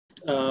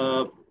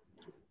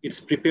it's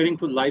preparing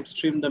to live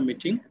stream the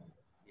meeting.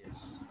 Yes.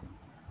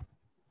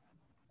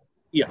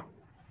 Yeah,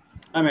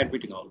 I'm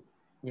admitting all.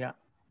 Yeah.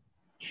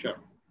 Sure.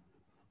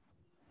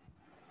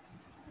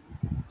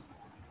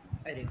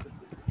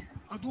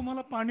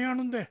 तुम्हाला पाणी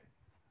आणून दे.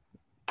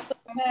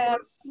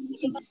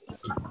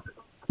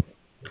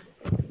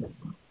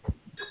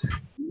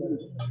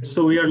 So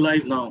we are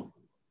live now.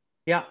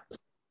 Yeah.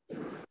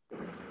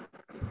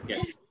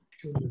 Yes.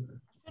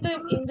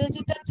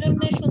 ইংরেজিটার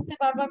জন্য শুনতে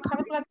বারবার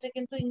খারাপ লাগছে,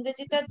 কিন্তু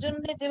ইংরেজিটার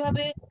জন্য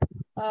যেভাবে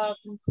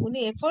উনি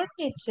এফোর্ট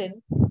নিচ্ছেন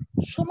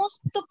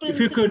সমস্ত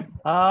প্রিন্সিপাল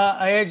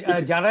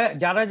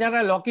যারা যারা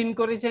লগ ইন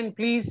করেছেন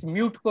প্লিজ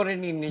মিউট করে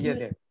নিন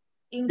নিজেদের।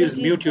 Please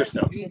mute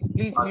yourself.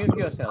 Please mute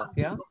yourself.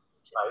 Yeah.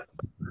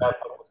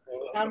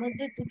 তার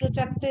মধ্যে দুটো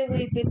চারটে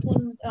ওই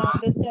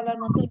বেলতলার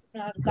মতো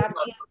আর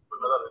গার্গিয়া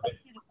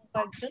এরকম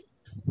কয়েকজন,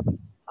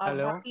 আর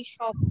বাকি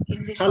সব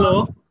English.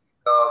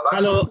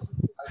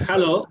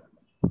 Hello.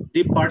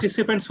 The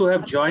participants who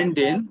have joined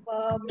in,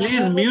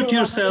 please mute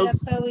yourself.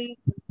 ওই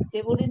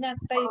দেবরিনা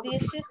একটা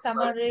দিয়েছে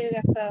সামারে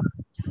একটা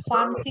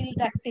ফান ফিল্ড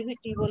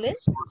অ্যাক্টিভিটি বলে,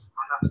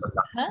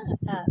 হ্যাঁ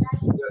হ্যাঁ,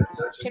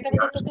 সেটা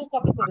মধ্যে তোকেও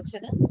কপি করেছে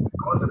না?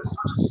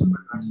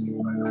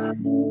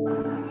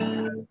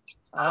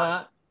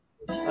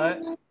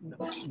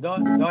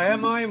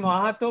 Doyamoy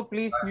Mahato,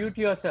 please mute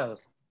yourself.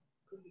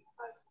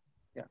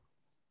 Yeah.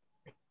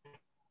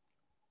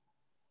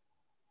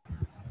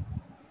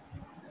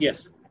 Yes.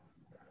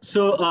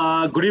 So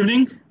good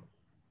evening,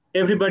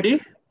 everybody,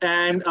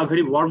 and a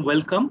very warm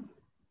welcome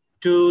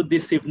to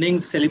this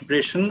evening's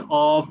celebration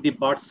of the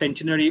birth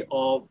centenary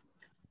of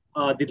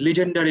the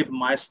legendary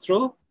maestro,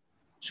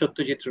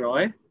 Satyajit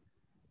Roy,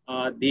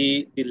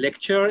 the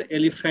lecture,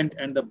 Elephant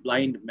and the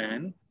Blind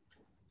Man.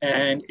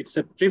 And it's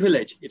a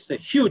privilege, it's a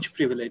huge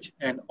privilege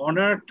and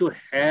honor to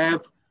have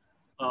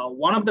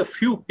one of the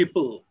few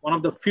people, one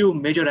of the few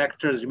major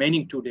actors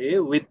remaining today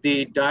with the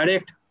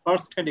direct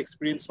first-hand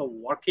experience of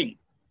working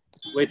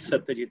with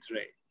Satyajit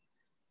Ray.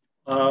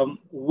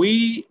 We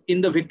in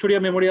the Victoria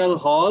Memorial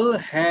Hall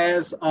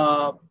has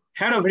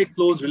had a very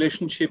close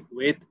relationship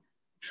with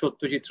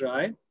Satyajit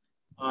Ray.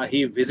 He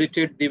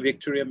visited the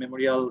Victoria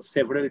Memorial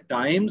several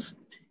times.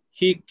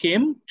 He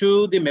came to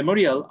the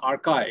memorial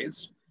archives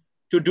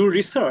to do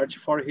research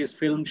for his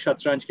film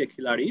Shatranj Ke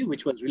Khiladi,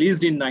 which was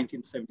released in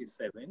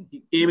 1977. He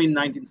came in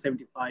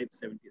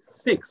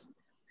 1975-76,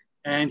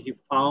 and he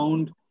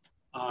found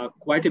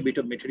quite a bit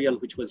of material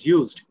which was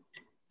used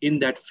in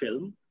that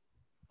film.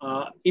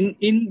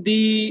 In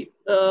the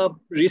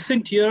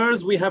recent years,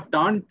 we have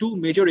done two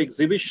major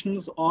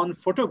exhibitions on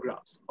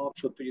photographs of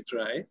Satyajit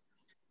Ray.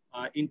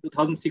 In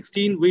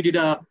 2016, we did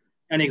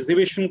an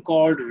exhibition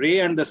called Ray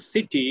and the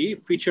City,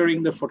 featuring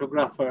the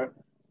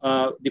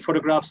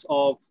photographs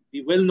of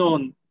the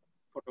well-known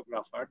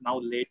photographer, now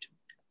late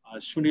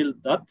Sunil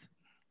Dutt.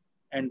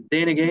 And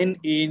then again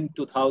in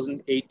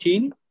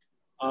 2018,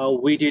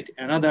 we did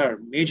another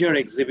major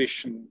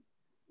exhibition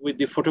with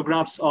the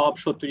photographs of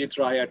Satyajit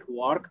Ray at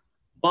work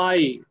by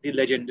the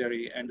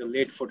legendary and the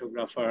late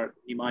photographer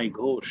Nimai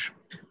Ghosh,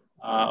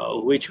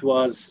 which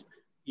was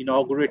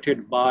inaugurated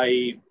by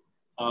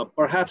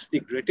perhaps the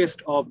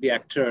greatest of the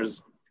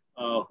actors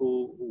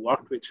who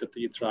worked with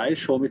Satyajit Ray,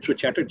 Soumitra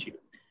Chatterjee.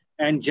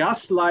 And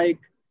just like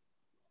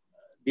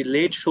the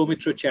late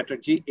Soumitra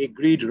Chatterjee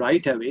agreed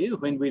right away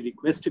when we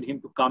requested him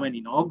to come and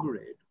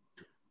inaugurate,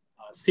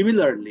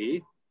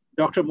 similarly,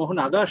 Dr. Mohan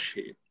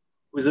Agashe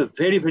was a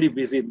very, very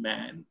busy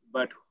man,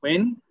 but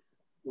when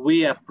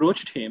we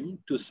approached him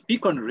to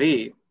speak on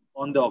Ray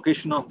on the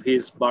occasion of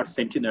his birth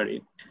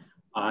centenary,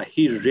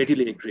 he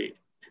readily agreed.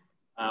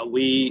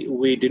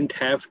 We didn't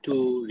have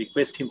to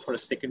request him for a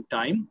second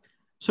time.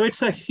 So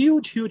it's a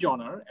huge, huge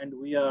honor, and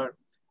we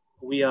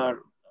are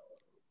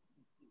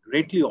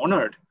greatly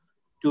honored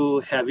to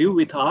have you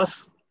with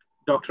us,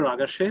 Dr.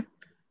 Agashe.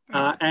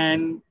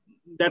 And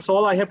that's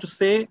all I have to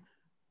say.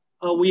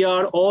 We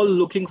are all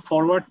looking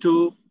forward to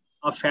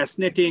a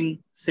fascinating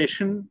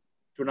session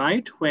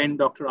tonight when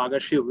Dr.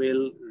 Agashe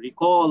will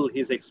recall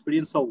his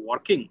experience of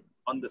working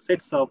on the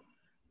sets of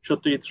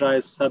Satyajit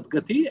Ray's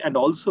Sadgati and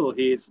also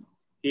his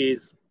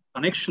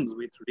connections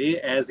with Ray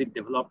as it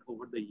developed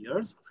over the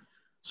years.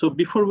 So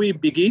before we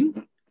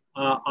begin,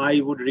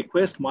 I would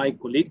request my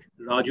colleague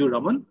Raju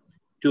Raman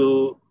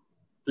to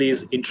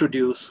please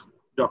introduce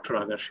Dr.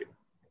 Agashe.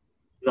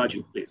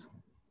 Raju, please.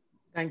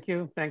 Thank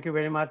you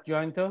very much,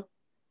 Joyanta.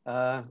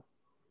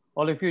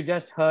 All of you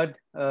just heard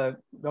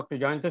Dr.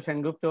 Joyanta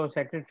Sengupta,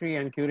 Secretary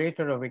and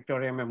Curator of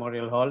Victoria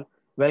Memorial Hall,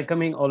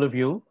 welcoming all of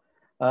you.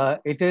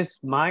 It is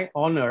my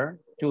honor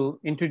to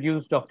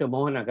introduce Dr.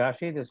 Mohan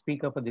Agashe, the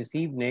speaker for this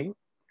evening.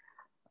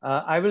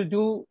 I will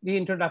do the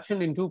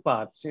introduction in two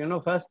parts.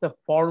 First the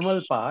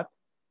formal part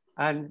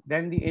and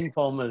then the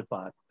informal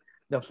part.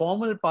 The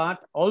formal part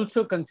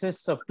also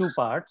consists of two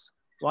parts.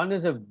 One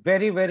is a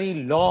very, very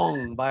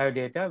long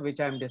biodata, which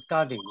I'm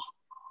discarding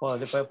for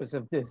the purpose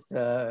of this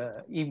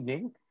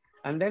evening.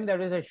 And then there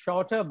is a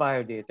shorter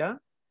biodata.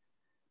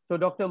 So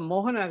Dr.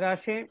 Mohan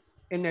Agashe,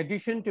 in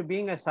addition to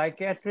being a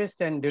psychiatrist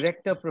and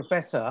director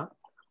professor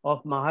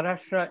of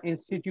Maharashtra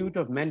Institute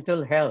of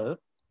Mental Health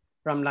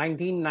from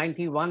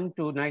 1991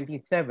 to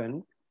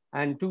 97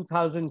 and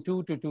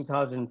 2002 to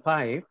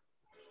 2005,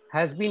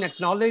 has been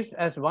acknowledged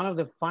as one of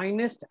the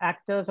finest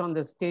actors on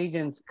the stage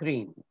and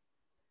screen,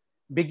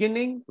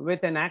 beginning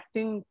with an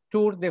acting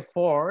tour de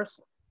force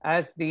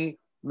as the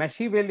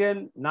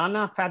Machiavellian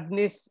Nana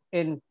Fadnis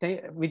in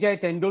Vijay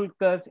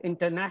Tendulkar's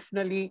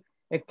internationally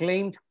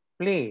acclaimed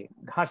play,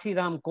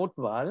 Ghashiram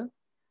Kotwal.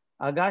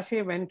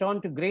 Agashe went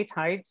on to great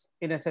heights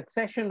in a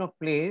succession of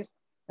plays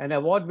and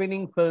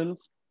award-winning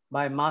films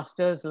by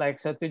masters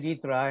like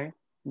Satyajit Ray,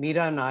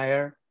 Meera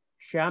Nair,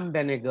 Shyam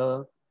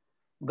Benegal,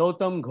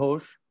 Gautam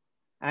Ghosh,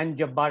 and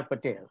Jabbar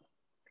Patel.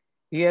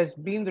 He has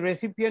been the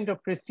recipient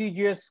of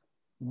prestigious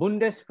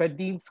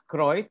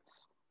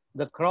Bundesverdienstkreuz,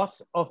 the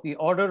Cross of the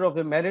Order of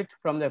the Merit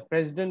from the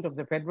President of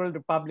the Federal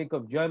Republic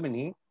of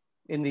Germany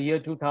in the year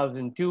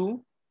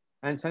 2002,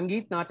 and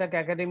Sangeet Natak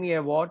Academy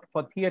Award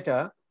for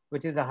Theatre,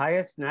 which is the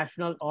highest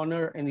national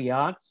honor in the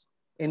arts,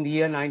 in the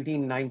year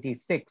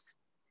 1996.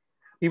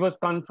 He was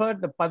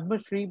conferred the Padma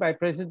Shri by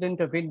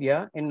President of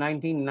India in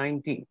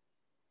 1990.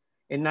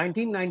 In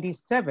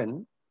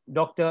 1997,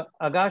 Dr.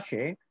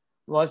 Agashe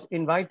was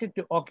invited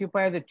to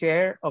occupy the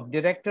chair of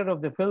Director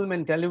of the Film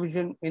and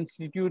Television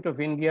Institute of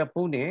India,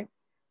 Pune,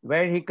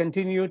 where he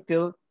continued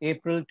till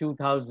April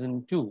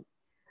 2002.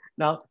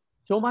 Now,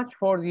 so much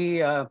for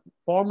the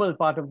formal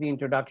part of the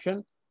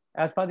introduction.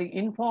 As for the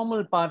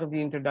informal part of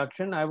the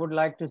introduction, I would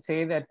like to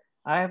say that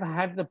I have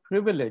had the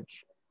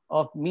privilege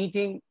of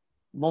meeting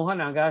Mohan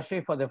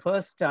Agashe for the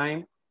first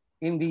time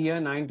in the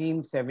year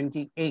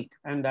 1978.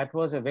 And that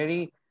was a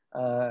very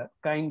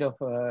kind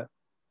of a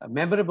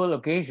memorable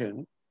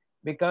occasion,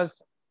 because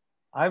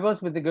I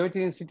was with the Goethe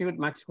Institute,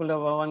 Maximula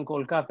Bhavan,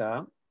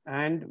 Kolkata,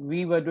 and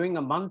we were doing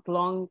a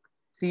month-long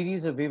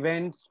series of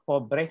events for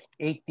Brecht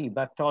 80,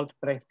 Bertolt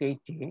Brecht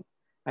 80.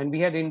 And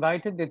we had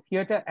invited the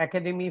Theatre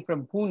Academy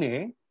from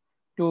Pune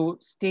to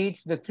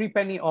stage the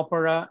Threepenny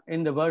Opera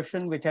in the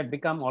version which had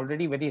become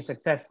already very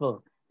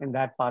successful in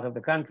that part of the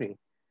country.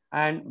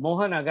 And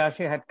Mohan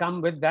Agashe had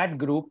come with that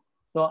group.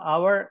 So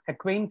our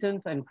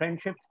acquaintance and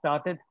friendship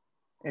started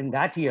in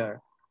that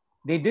year.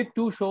 They did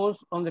two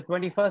shows on the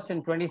 21st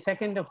and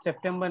 22nd of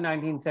September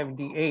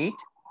 1978,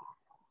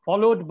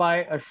 followed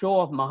by a show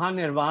of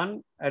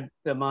Mahanirvan at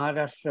the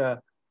Maharashtra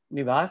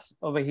Nivas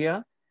over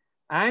here.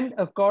 And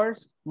of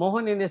course,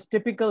 Mohan, in his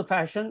typical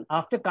fashion,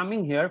 after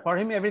coming here, for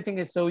him everything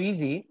is so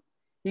easy,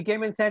 he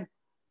came and said,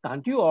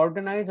 can't you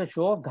organize a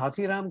show of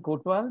Ghasiram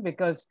Kotwal?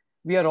 Because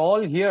we are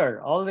all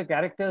here. All the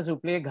characters who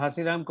play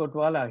Ghasiram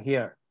Kotwal are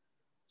here.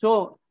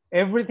 So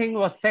everything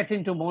was set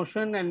into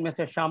motion, and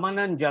Mr.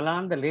 Shamanan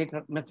Jalan, the late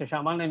Mr.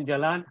 Shamanan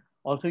Jalan,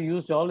 also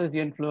used all his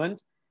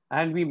influence.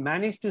 And we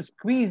managed to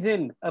squeeze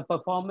in a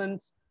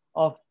performance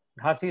of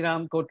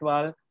Ghasiram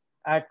Kotwal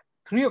at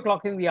 3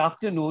 o'clock in the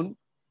afternoon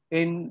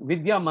in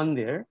Vidya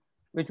Mandir,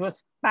 which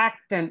was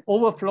packed and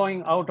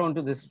overflowing out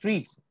onto the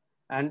streets.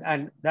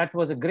 And that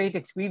was a great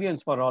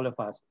experience for all of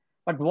us.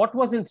 But what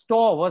was in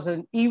store was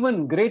an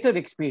even greater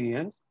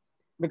experience,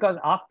 because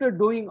after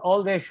doing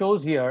all their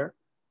shows here,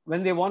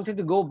 when they wanted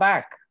to go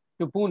back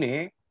to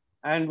Pune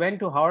and went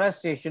to Howrah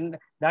station,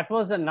 that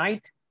was the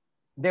night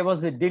there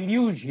was a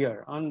deluge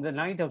here on the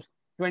night of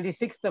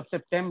 26th of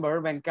September,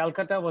 when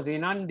Calcutta was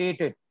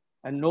inundated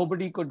and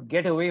nobody could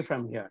get away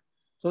from here.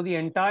 So the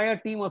entire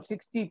team of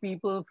 60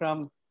 people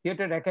from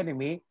Theatre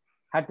Academy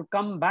had to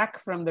come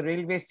back from the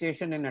railway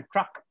station in a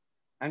truck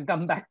and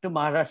come back to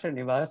Maharashtra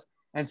Nivas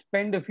and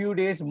spend a few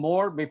days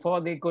more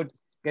before they could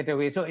get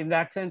away. So in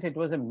that sense, it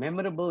was a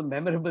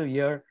memorable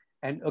year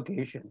and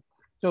occasion.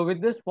 So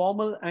with this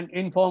formal and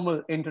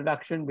informal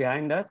introduction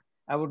behind us,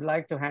 I would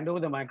like to hand over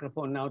the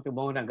microphone now to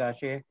Mohan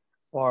Agashe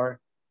for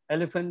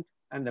Elephant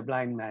and the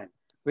Blind Man,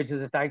 which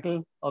is the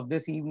title of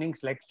this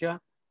evening's lecture,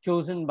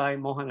 chosen by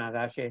Mohan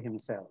Agashe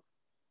himself.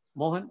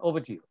 Mohan, over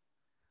to you.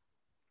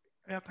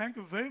 Yeah, thank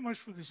you very much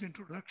for this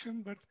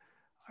introduction, but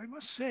I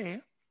must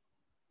say,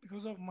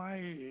 because of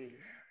my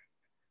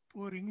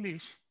poor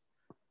English,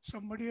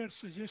 somebody had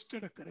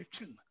suggested a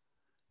correction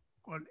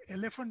called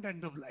Elephant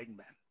and the Blind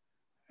Man,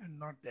 and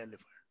not the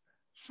elephant.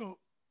 So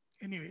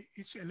anyway,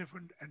 it's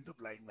Elephant and the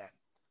Blind Man.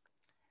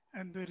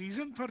 And the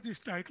reason for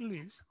this title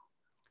is,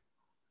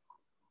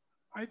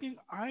 I think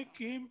I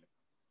came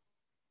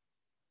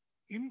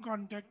in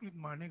contact with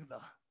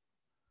Manekda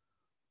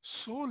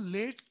so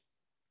late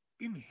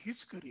in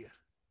his career,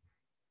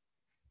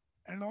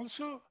 and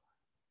also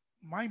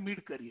my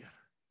mid-career.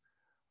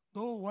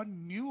 Though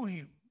one knew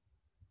him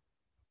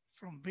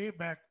from way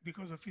back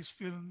because of his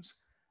films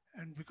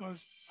and because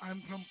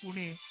I'm from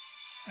Pune,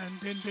 and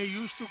then they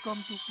used to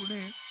come to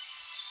Pune.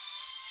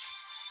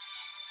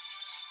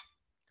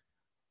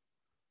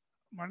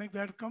 Manekda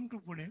had come to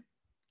Pune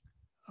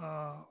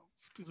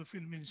to the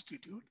Film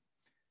Institute,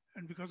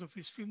 and because of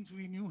his films,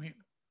 we knew him.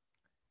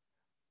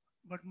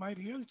 But my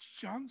real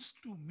chance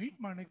to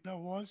meet Manekda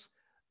was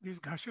this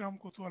Ghashiram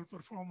Kotwal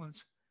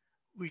performance,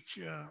 which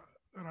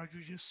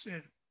Raju just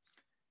said.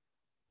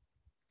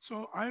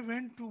 So I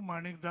went to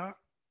Manekda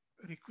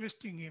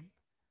requesting him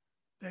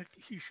that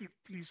he should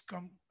please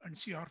come and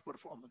see our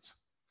performance.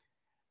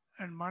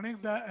 And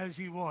Manikda, as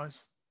he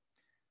was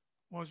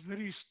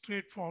very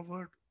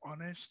straightforward,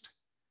 honest,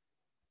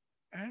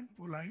 and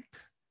polite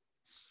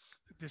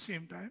at the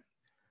same time,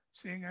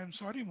 saying, I'm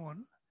sorry,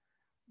 Mohan,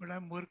 but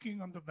I'm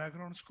working on the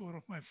background score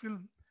of my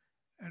film.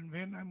 And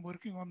when I'm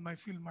working on my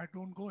film, I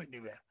don't go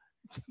anywhere.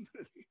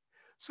 Generally.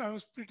 So I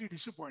was pretty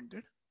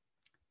disappointed.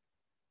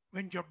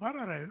 When Jabbar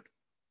arrived,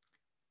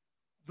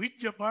 with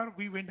Jabbar,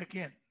 we went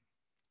again.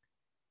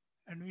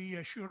 And we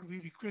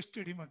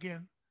requested him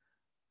again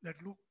that,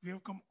 look, we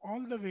have come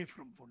all the way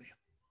from Pune,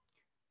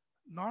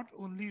 not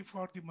only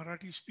for the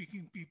Marathi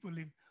speaking people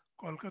in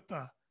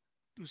Kolkata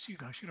to see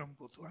Ghanshiram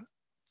Kotwal,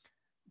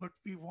 but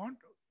we want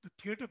the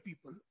theatre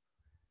people.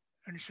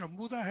 And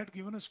Shambhuda had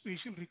given a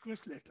special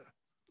request letter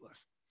to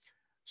us.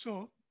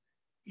 So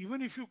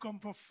even if you come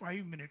for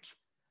 5 minutes,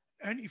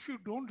 and if you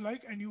don't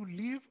like and you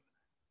leave,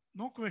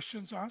 no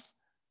questions asked,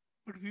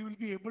 but we will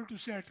be able to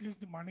say at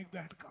least the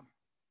Manikda had come.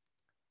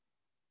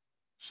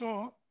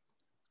 So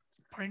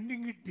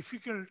finding it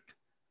difficult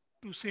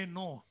to say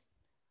no,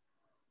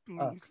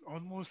 it's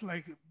almost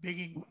like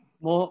begging.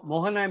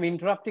 Mohan, I'm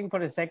interrupting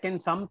for a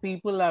second. Some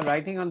people are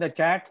writing on the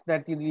chat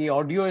that the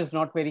audio is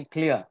not very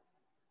clear.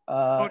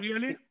 Oh,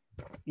 really?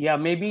 Yeah,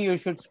 maybe you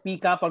should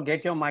speak up or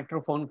get your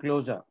microphone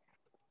closer.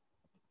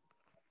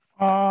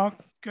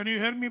 Can you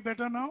hear me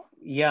better now?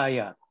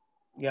 Yeah,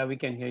 we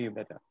can hear you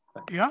better.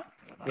 Yeah?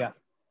 Yeah.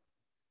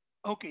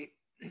 Okay.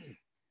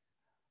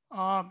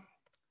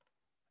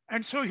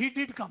 And so he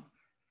did come.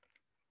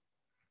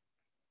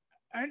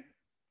 And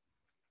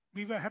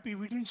we were happy.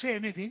 We didn't say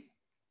anything.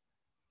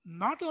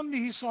 Not only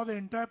he saw the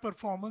entire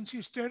performance,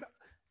 he stayed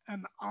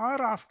an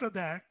hour after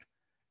that,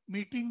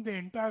 meeting the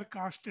entire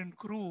cast and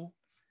crew,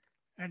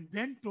 and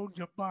then told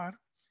Jabbar,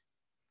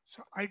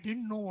 so I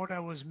didn't know what I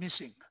was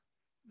missing.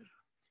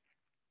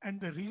 And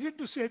the reason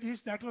to say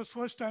this, that was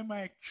first time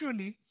I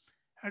actually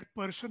had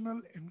personal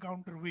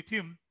encounter with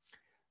him.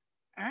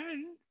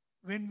 And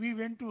when we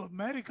went to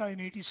America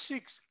in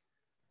 '86,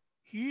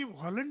 he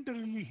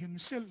voluntarily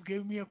himself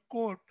gave me a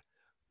quote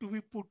to be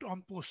put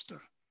on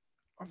poster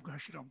of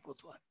Ghanshiram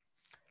Kotwal.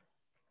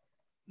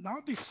 Now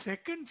the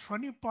second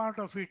funny part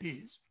of it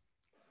is,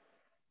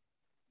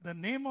 the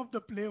name of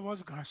the play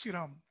was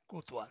Ghanshiram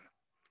Kotwal.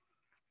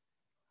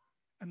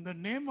 And the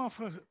name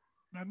of,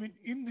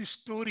 in the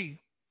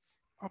story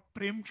of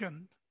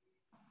Premchand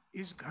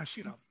is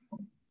Ghanshiram.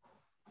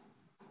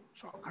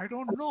 So I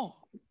don't know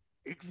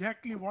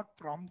exactly what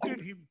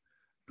prompted him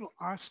to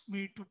ask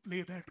me to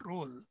play that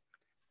role,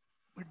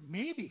 but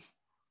maybe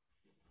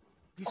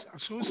this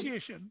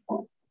association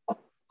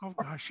of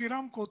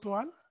Ghanshiram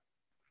Kotwal,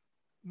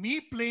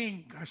 me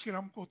playing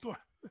Ghanshiram Kotwal,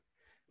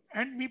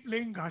 and me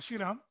playing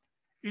Ghanshiram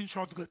in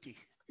Shodgati.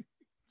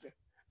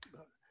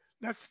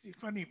 That's the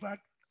funny part.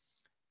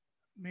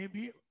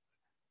 Maybe.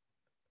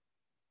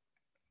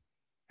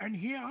 And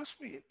he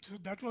asked me, so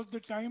that was the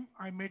time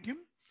I met him.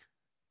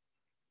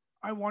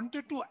 I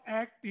wanted to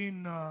act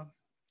in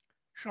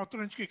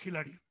Shatranj Ke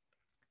Khiladi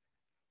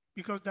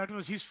because that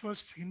was his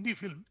first Hindi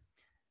film.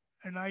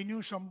 And I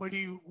knew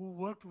somebody who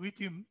worked with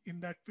him in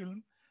that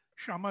film,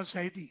 Shama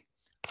Saidi,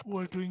 who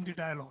was doing the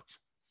dialogues.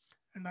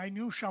 And I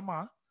knew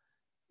Shama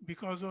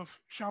because of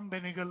Sham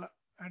Benegal,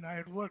 and I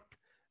had worked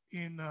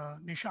in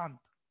Nishant.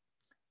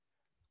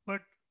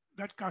 But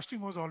that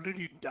casting was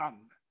already done.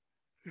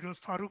 It was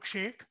Farooq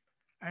Sheikh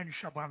and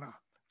Shabana.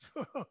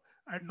 So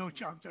I had no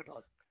chance at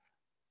all.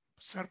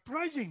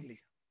 Surprisingly,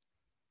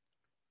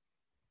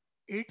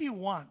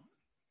 81,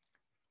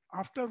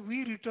 after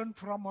we returned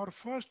from our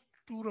first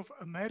tour of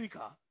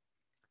America,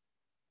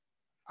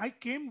 I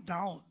came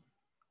down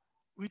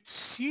with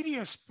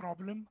serious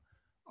problem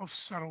of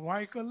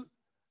cervical,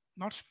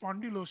 not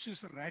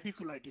spondylosis,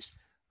 radiculitis.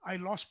 I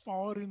lost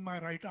power in my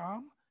right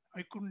arm.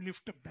 I couldn't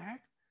lift a bag,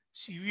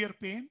 severe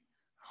pain,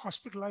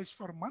 hospitalized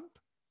for a month.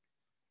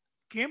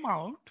 Came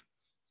out,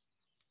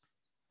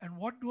 and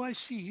what do I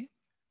see?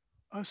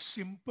 A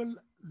simple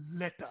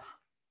letter.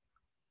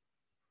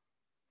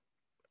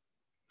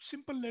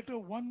 Simple letter,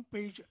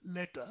 one-page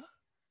letter.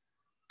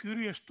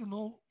 Curious to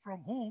know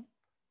from whom,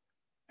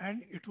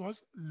 and it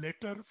was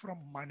letter from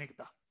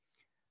Manikda.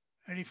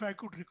 And if I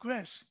could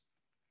request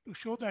to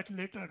show that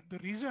letter, the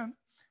reason,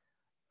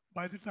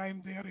 by the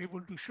time they are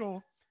able to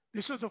show,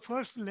 this was the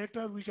first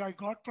letter which I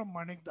got from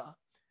Manikda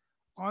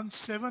on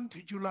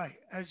 7th July,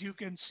 as you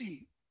can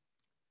see.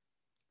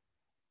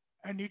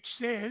 And it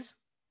says,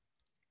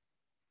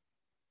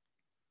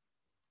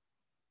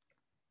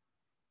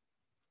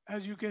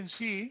 as you can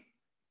see,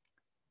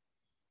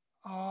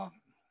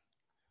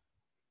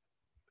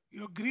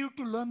 you're grieved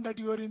to learn that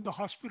you are in the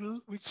hospital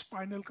with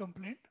spinal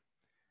complaint.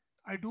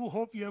 I do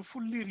hope you have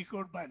fully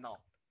recovered by now.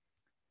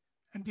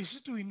 And this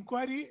is to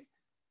inquiry.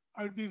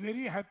 I would be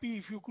very happy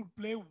if you could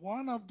play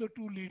one of the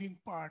two leading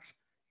parts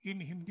in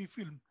Hindi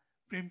film,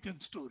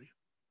 Premchand story.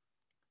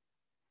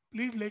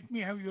 Please let me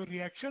have your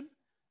reaction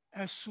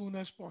as soon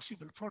as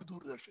possible for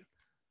Doordarshan.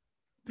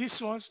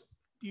 This was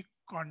the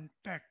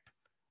contact,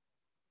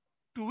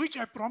 to which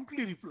I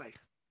promptly replied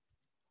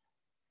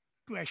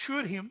to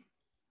assure him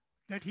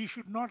that he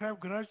should not have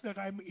grudge that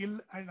I'm ill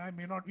and I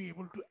may not be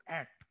able to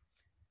act.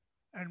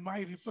 And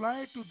my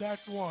reply to that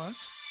was,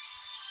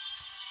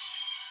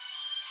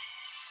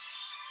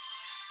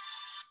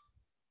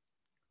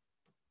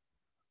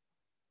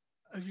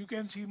 as you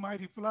can see, my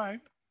reply,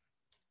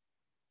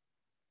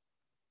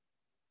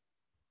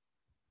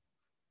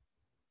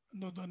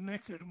 no, the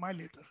next letter, my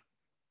letter.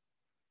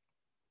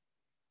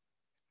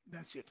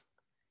 That's it.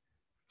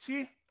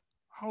 See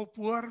how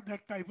poor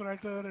that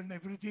typewriter and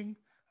everything.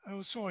 I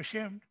was so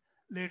ashamed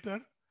later,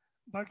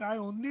 but I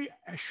only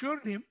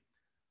assured him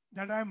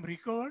that I am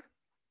recovered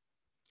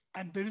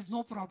and there is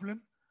no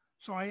problem.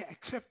 So I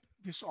accept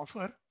this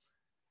offer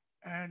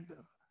and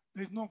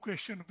there is no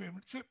question of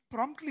payment. So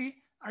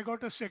promptly, I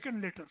got a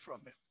second letter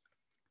from him.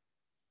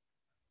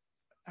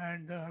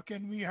 And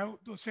can we have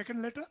the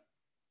second letter?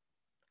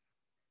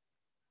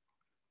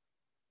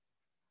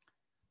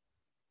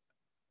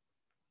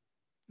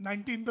 July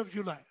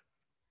 19th.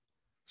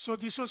 So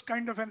this was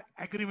kind of an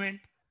agreement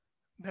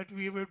that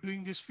we were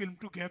doing this film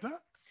together.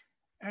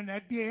 And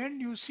at the end,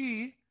 you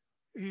see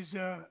his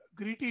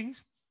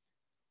greetings,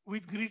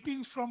 with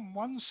greetings from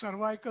one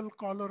cervical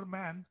collar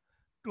man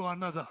to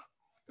another.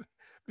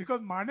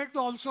 Because Manek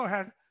also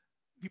had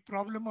the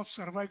problem of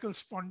cervical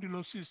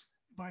spondylosis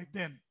by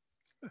then.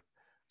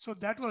 So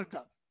that was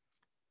done.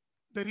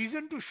 The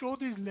reason to show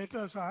these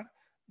letters are,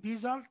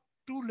 these are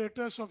two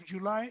letters of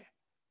July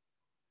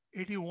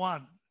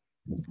 81.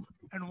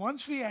 And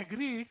once we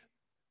agreed,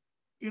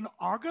 in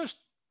August,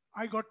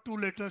 I got two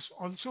letters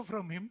also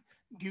from him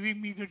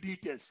giving me the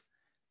details.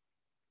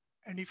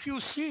 And if you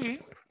see,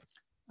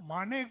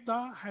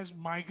 Manekda has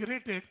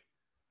migrated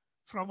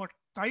from a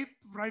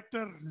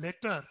typewriter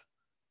letter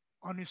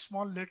on a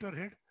small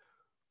letterhead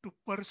to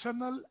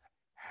personal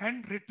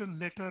handwritten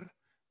letter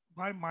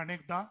by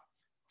Manekda,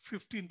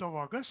 15th of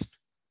August.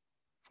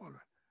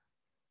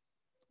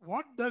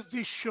 What does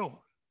this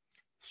show?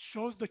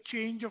 Shows the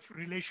change of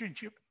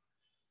relationship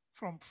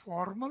from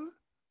formal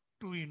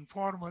to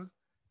informal,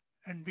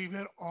 and we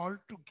were all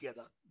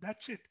together.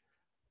 That's it.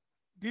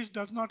 This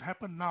does not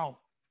happen now.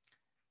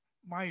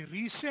 My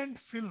recent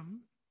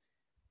film,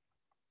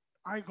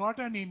 I got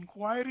an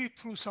inquiry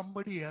through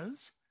somebody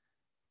else,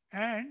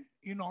 and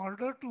in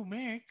order to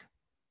make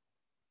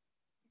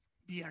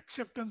the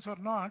acceptance or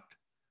not,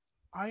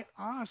 I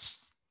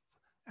asked,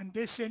 and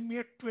they sent me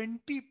a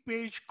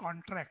 20-page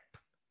contract.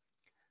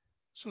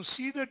 So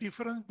see the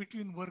difference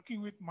between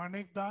working with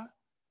Manekda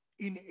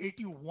in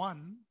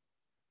 81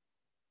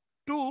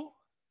 to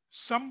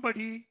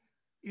somebody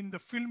in the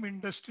film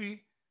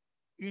industry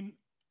in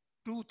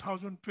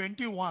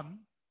 2021,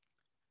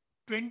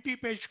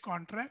 20-page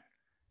contract,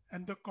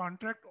 and the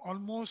contract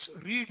almost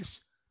reads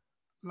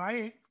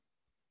like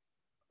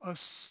a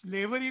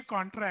slavery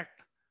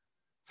contract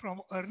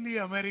from early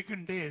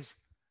American days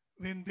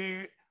when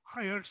they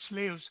hired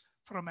slaves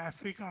from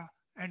Africa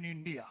and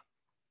India.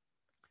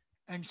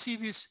 And see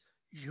this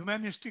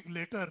humanistic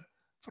letter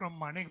from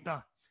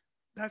Manekda.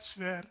 That's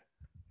where,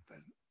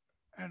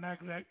 and I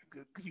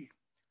agree.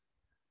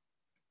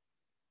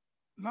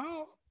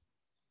 Now,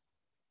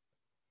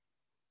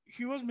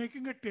 he was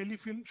making a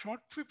telefilm,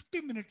 short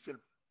 50-minute film.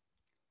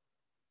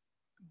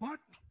 But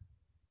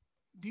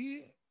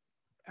the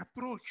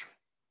approach,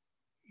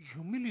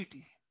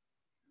 humility,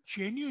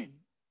 genuine,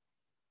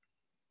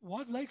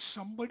 was like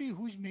somebody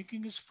who is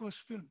making his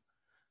first film.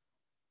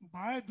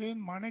 By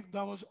then,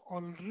 Manekda was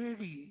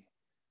already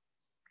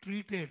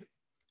treated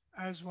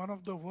as one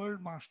of the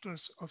world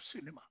masters of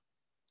cinema.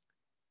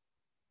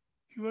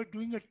 He was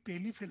doing a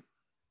telefilm.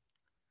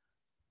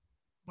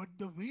 But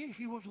the way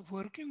he was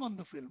working on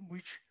the film,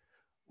 which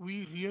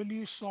we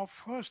really saw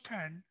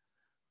firsthand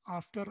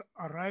after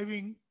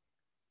arriving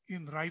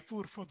in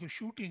Raipur for the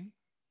shooting,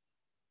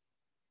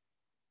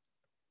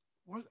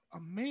 was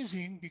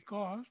amazing,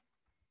 because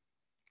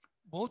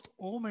both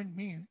Om and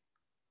me,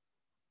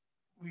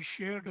 we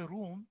shared a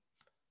room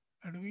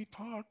and we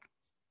thought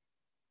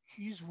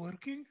he's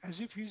working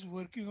as if he's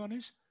working on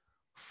his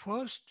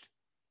first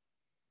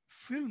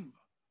film,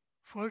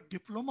 first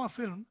diploma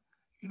film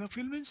in a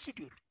film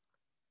institute.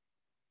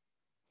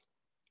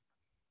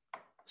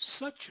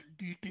 Such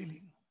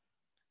detailing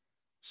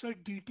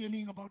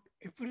about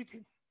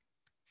everything.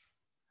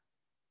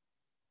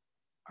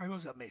 I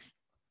was amazed.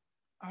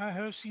 I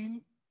have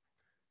seen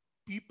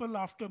people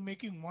after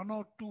making one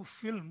or two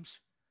films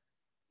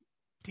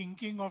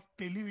thinking of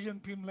television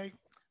film like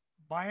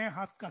baएं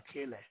हाथ का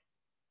खेल hai.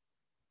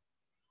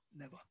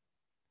 Never.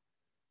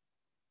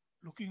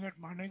 Looking at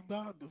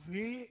Manekda, the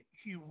way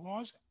he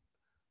was,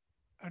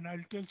 and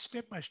I'll tell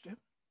step by step,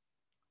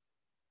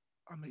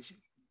 amazing.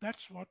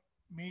 That's what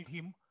made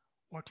him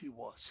what he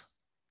was.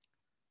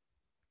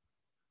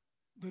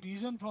 The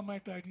reason for my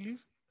title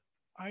is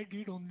I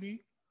did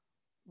only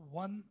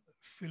one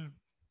film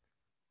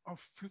of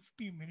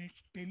 50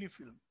 minutes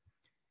telefilm,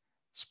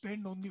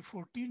 spent only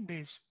 14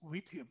 days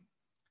with him.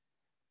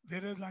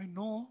 Whereas I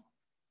know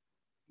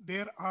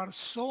there are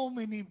so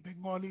many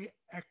Bengali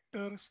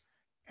actors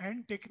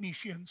and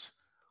technicians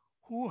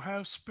who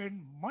have spent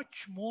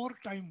much more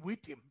time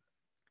with him,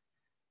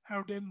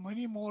 have done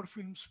many more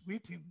films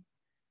with him,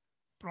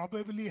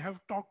 probably have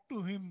talked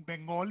to him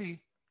Bengali,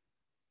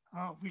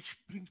 which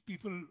brings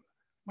people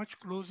much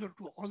closer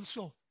to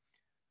also.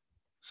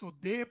 So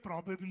they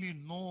probably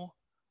know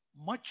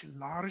much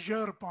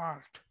larger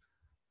part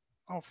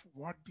of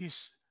what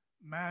this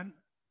man,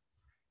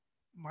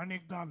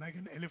 Manikda, like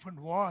an elephant,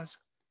 was.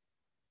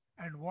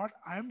 And what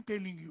I'm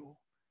telling you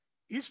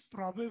is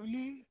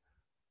probably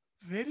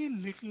very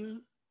little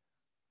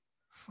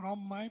from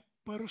my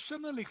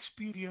personal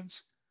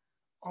experience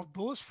of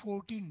those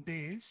 14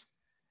 days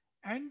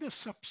and the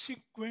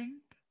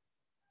subsequent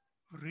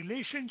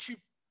relationship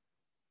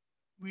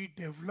we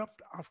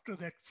developed after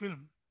that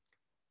film.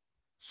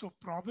 So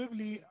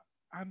probably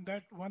I'm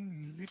that one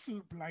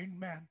little blind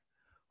man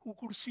who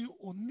could see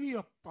only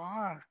a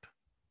part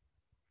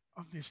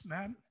of this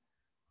man.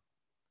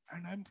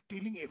 And I'm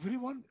telling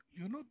everyone,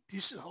 you know,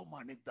 this is how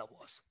Manikda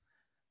was.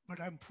 But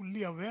I'm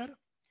fully aware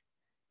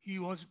he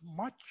was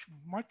much,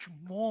 much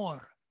more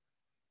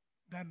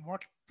than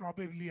what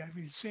probably I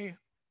will say.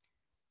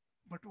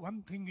 But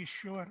one thing is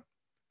sure,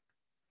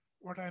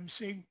 what I'm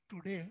saying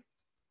today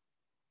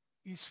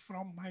is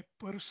from my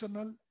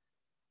personal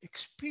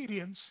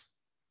experience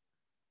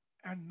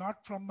and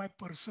not from my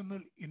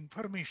personal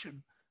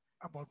information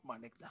about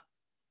Manikda.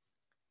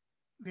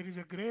 There is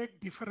a great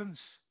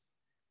difference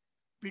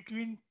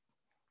between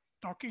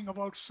talking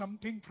about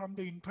something from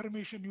the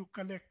information you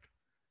collect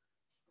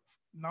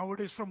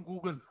nowadays from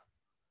Google.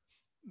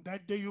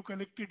 That day you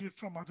collected it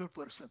from other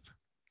person.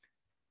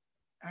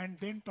 And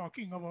then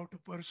talking about a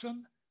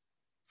person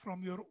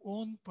from your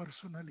own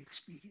personal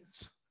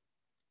experience.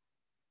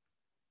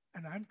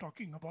 And I'm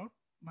talking about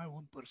my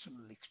own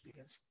personal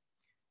experience.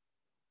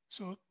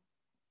 So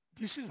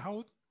this is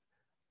how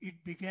it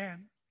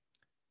began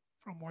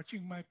from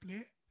watching my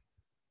play.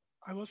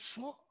 I was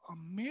so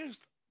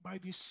amazed by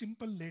this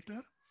simple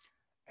letter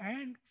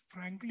and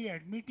frankly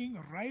admitting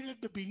right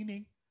at the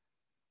beginning,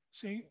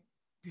 saying,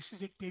 this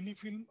is a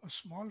telefilm, a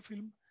small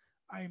film.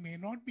 I may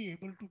not be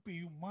able to pay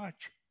you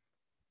much.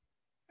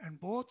 And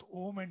both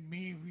Om and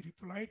me, we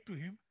replied to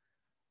him,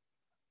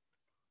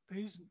 there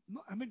is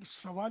no, I mean,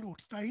 सवाल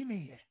उठता ही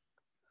नहीं है.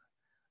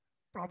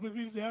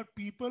 Probably there are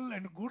people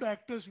and good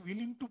actors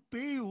willing to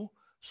pay you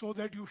so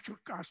that you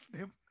should cast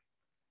them.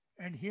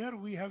 And here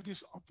we have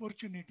this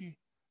opportunity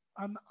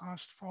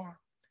unasked for,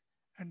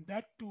 and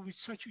that too with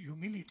such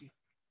humility.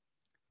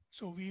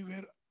 So we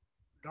were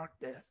not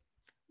there.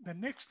 The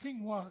next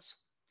thing was,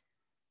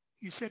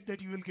 he said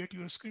that you will get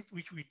your script,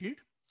 which we did.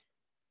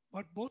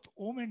 But both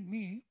Om and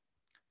me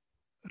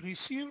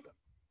received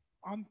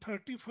on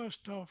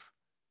 31st of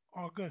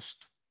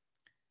August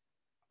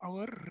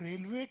our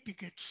railway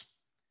tickets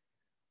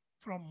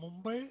from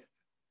Mumbai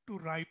to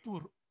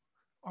Raipur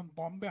on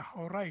Bombay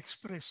Howrah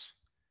Express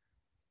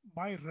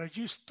by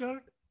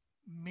registered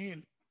mail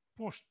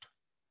post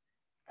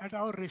at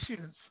our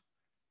residence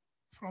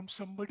from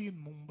somebody in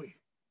Mumbai.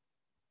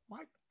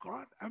 My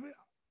God, I mean,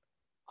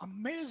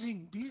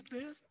 amazing these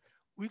days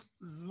with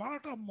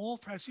lot of more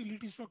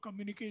facilities for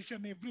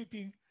communication,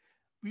 everything.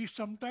 We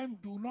sometimes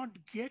do not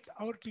get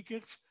our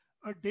tickets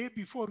a day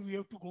before we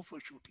have to go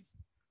for shooting.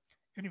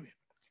 Anyway,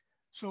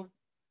 so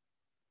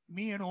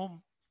me and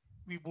Om,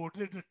 we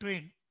boarded the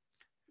train.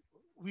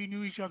 We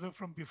knew each other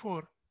from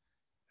before.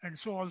 And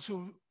so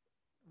also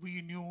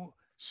we knew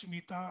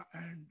Smita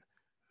and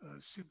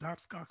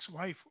Siddharth Kak's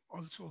wife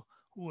also,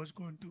 who was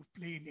going to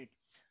play in it.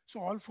 So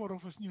all four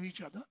of us knew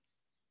each other.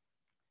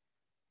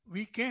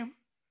 We came,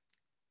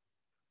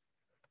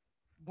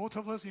 both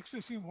of us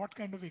expressing what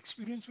kind of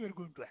experience we were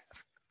going to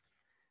have.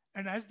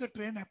 And as the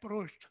train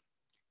approached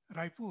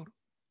Raipur,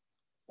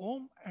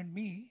 Om and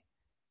me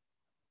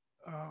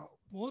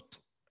both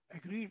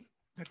agreed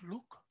that,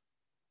 look,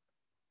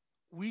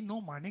 we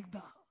know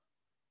Manikda,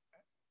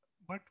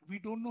 but we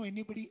don't know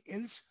anybody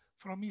else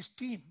from his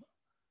team.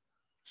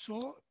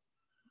 So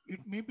it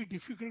may be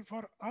difficult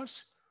for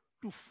us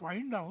to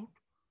find out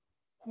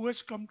who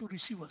has come to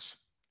receive us.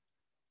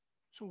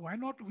 So why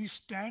not we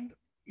stand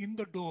in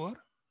the door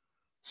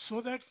so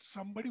that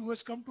somebody who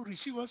has come to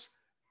receive us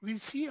will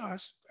see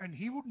us and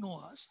he would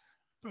know us,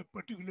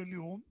 particularly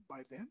Om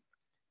by then.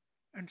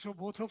 And so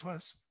both of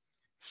us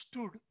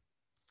stood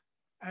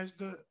as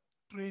the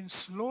train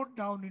slowed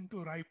down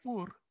into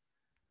Raipur.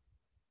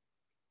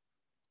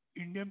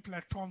 Indian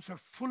platforms are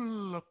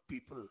full of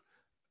people.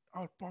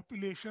 Our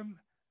population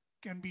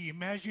can be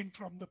imagined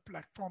from the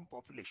platform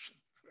population.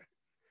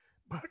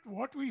 But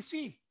what we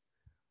see,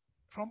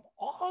 from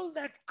all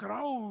that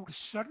crowd,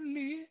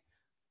 suddenly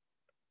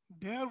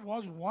there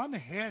was one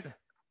head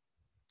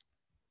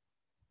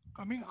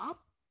coming up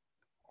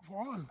of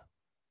all.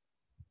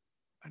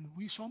 And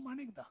we saw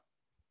Manikda.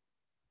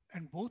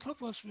 And both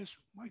of us was,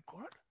 my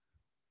God,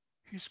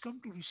 he's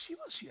come to receive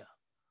us here.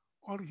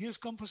 Or he has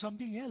come for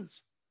something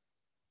else.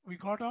 We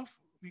got off,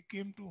 we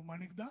came to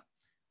Manikda,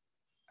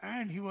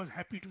 and he was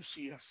happy to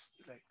see us.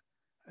 Like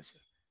I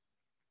said.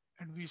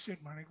 And we said,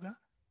 Manikda,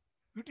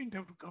 you didn't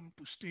have to come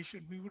to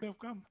station, we would have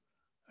come.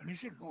 And he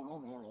said, no, no,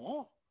 no,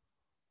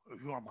 no.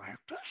 You are my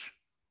actress.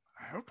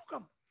 I have to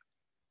come.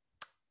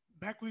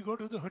 back we go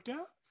to the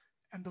hotel,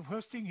 and the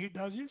first thing he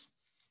does is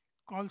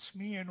calls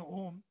me and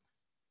Om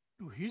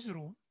to his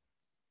room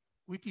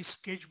with his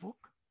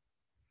sketchbook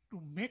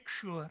to make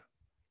sure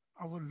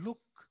our look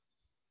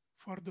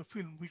for the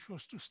film, which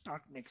was to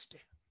start next day.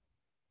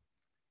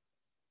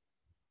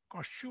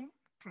 Costume,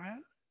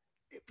 trial,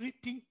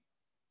 everything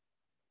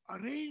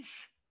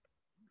arranged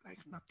like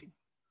nothing.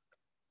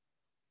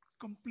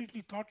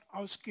 Completely thought,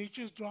 our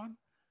sketches drawn,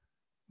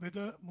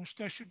 whether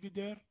mustache should be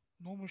there,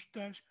 no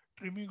mustache,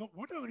 trimming of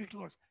whatever it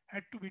was,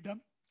 had to be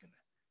done.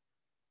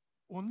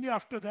 Only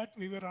after that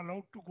we were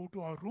allowed to go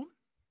to our room,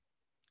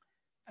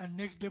 and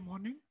next day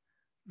morning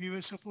we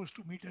were supposed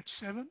to meet at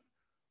 7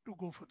 to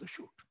go for the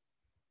shoot.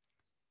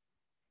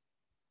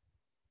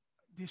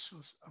 This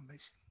was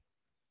amazing.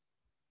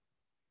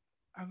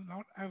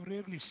 I've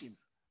rarely seen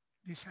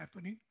this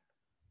happening.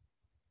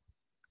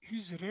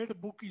 His red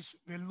book is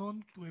well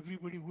known to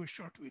everybody who has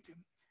shot with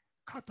him.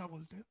 Khata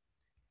bolte.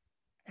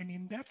 And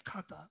in that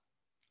khata,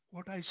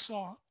 what I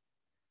saw,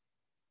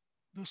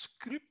 the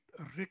script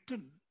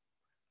written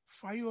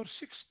 5 or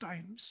 6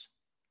 times.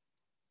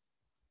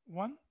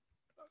 1,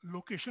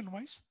 location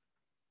wise.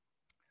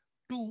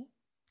 2,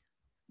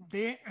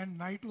 day and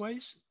night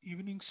wise,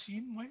 evening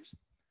scene wise.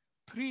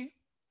 3,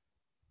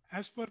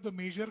 as per the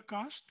major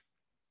cast.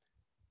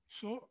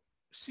 So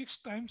 6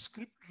 times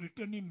script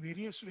written in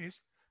various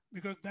ways,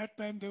 because that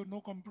time there were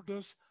no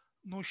computers,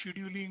 no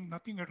scheduling,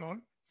 nothing at all.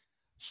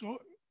 So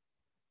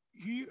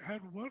he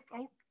had worked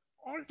out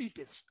all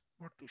details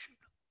what to shoot.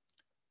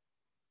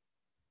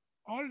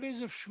 All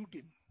days of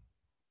shooting,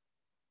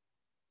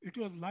 it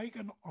was like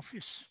an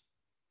office.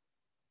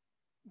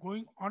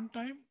 Going on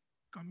time,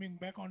 coming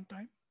back on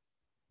time.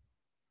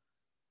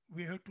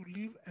 We had to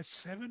leave at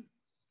 7.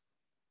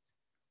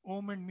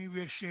 Om and me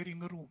were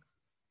sharing a room.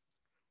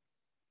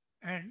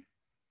 And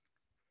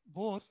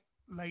both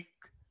like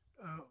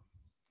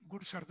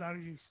good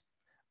Sardaris,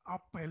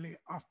 आप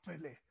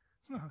पहले.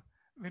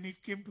 When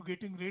it came to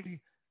getting ready,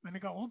 मैंने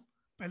कहा ओम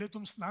पहले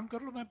तुम स्नान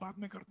कर लो, मैं बाद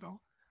में करता हूँ.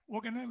 वो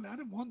कहने लगा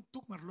अरे मोहन तू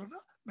कर लो ना,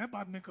 मैं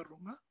बाद में कर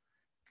लूँगा.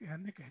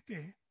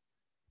 कहते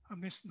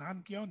हमने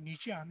स्नान किया और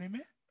नीचे आने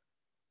में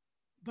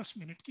 10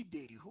 मिनट की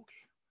देरी हो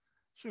गई.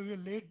 So we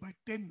were late by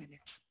 10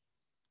 minutes.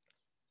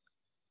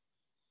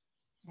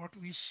 What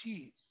we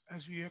see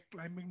as we are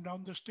climbing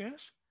down the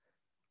stairs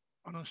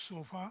on a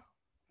sofa,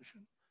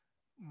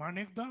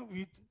 Manekda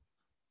with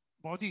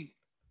body,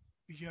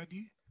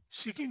 Vijayadi,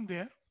 sitting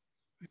there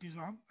with his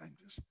arm like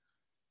this.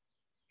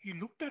 He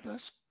looked at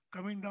us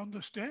coming down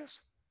the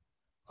stairs,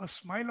 a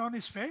smile on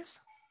his face,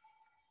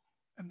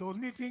 and the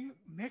only thing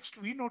next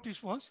we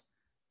noticed was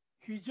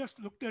he just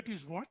looked at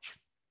his watch,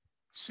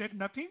 said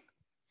nothing,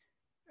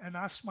 and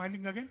asked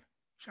smiling again,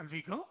 shall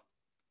we go?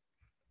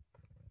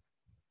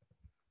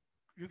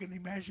 You can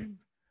imagine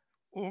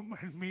Om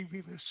and me,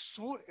 we were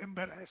so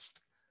embarrassed.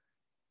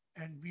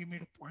 And we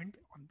made a point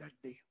on that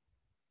day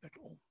that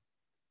Om,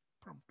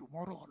 from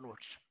tomorrow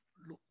onwards,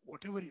 look,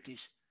 whatever it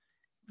is,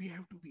 we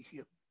have to be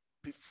here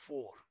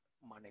before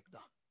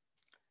Manekda.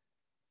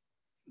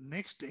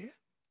 Next day,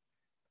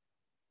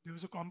 there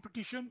was a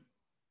competition.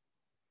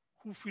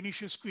 Who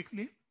finishes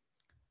quickly?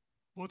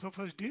 Both of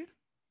us did.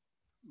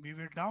 We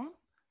were down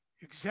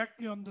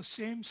exactly on the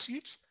same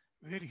seats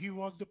where he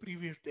was the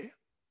previous day,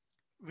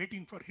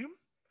 waiting for him.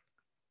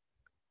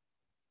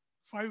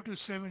 5 to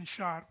 7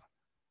 sharp,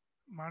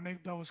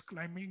 Manekda was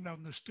climbing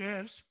down the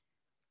stairs.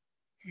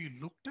 He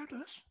looked at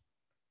us,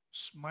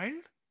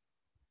 smiled,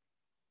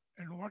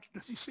 and what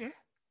does he say?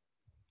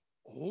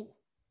 Oh,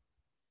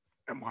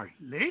 am I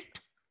late?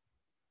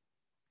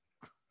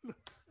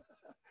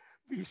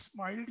 We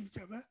smiled each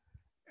other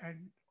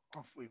and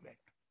off we went.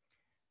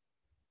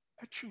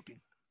 At shooting,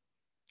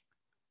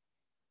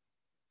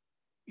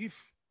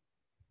 if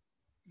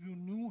you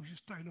knew his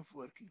style of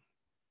working,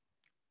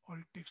 or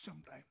it takes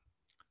some time,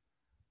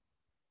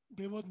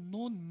 there was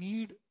no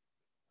need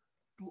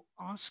to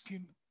ask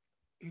him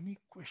any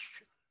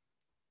question,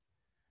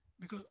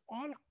 because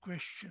all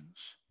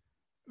questions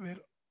were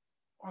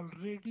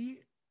already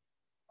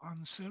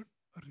answered,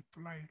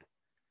 replied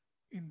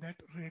in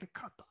that red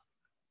khata,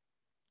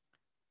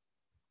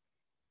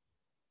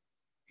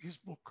 his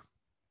book.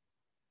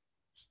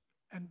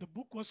 And the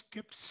book was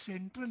kept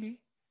centrally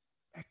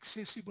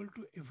accessible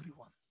to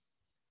everyone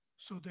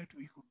so that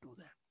we could do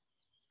that.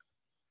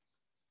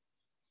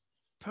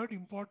 Third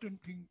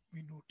important thing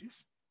we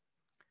noticed,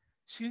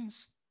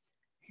 since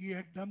he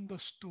had done the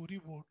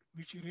storyboard,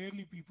 which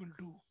rarely people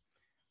do,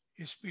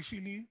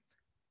 especially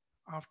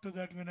after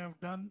that when I've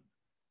done,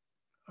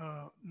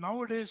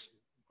 nowadays,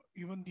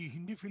 even the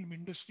Hindi film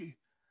industry,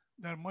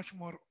 they're much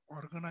more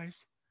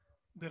organized.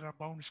 There are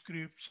bound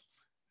scripts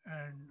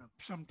and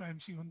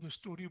sometimes even the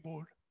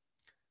storyboard.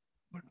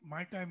 But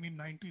my time in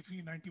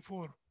 93,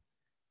 94,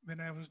 when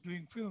I was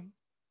doing film,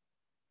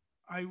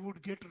 I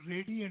would get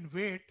ready and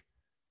wait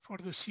for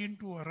the scene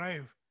to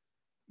arrive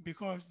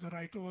because the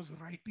writer was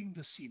writing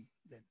the scene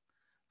then,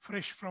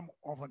 fresh from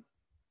oven.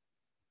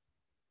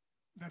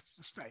 That's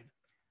the style.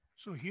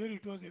 So here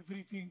it was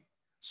everything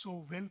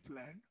so well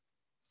planned.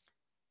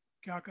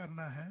 क्या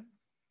करना है?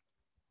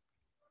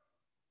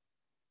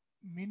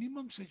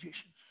 minimum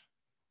suggestions.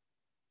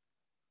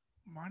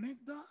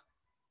 Manekda,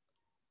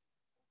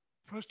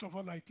 first of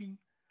all, I think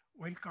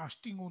while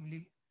casting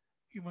only,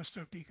 he must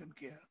have taken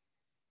care.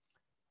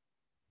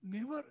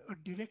 Never a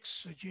direct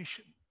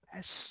suggestion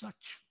as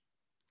such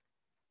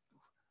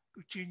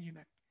to change in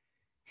act.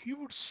 He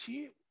would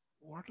say,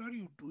 what are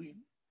you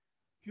doing?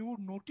 He would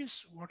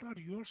notice what are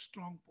your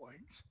strong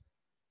points,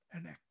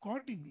 and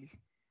accordingly,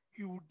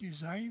 he would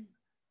design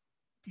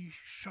the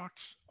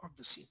shots of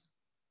the scene.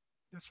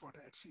 That's what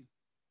I had seen.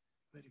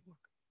 Very good.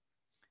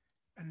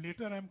 And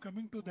later I'm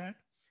coming to that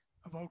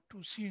about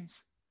two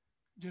scenes,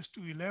 just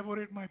to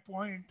elaborate my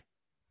point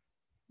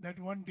that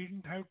one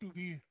didn't have to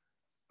be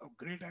a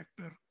great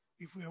actor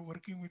if we are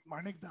working with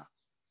Manekda.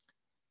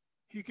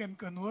 He can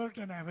convert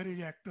an average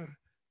actor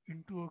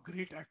into a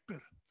great actor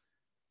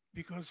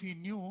because he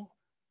knew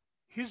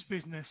his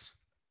business,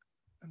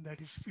 and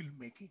that is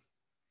filmmaking.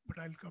 But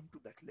I'll come to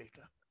that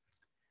later.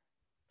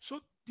 So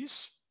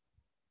this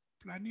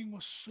planning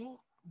was so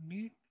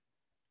neat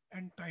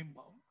and time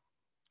bound.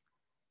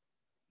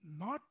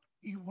 Not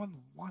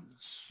even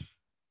once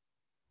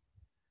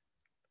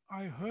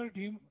I heard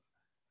him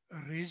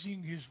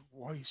raising his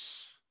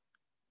voice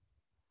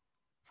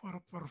for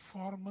a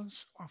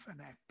performance of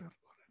an actor.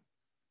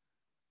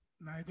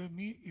 Neither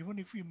me, even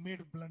if he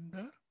made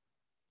blunder,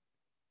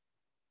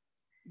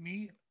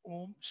 me,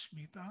 Om,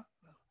 Smita,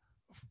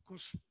 of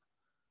course,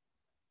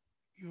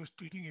 he was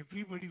treating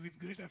everybody with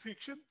great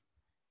affection,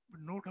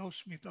 but no doubt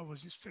Smita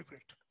was his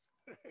favorite.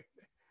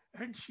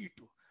 And she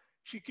too.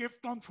 She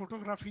kept on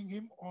photographing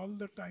him all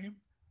the time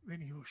when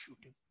he was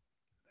shooting.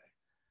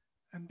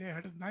 And they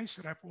had a nice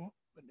rapport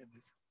and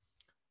everything.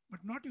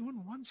 But not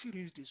even once he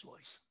raised his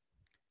voice.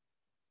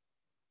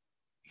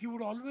 He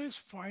would always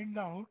find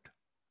out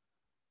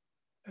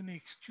an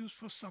excuse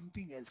for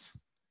something else.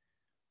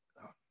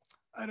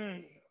 How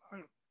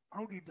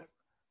did that?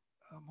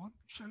 Mohan,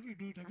 shall we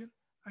do it again?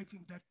 I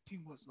think that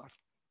thing was not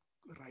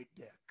right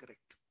there,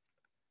 correct.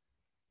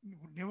 He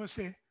would never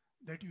say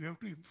that you have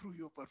to improve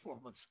your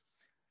performance.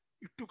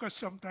 It took us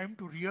some time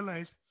to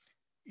realize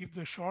if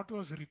the shot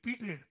was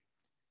repeated,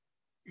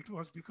 it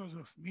was because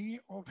of me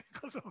or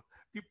because of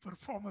the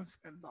performance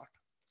and not.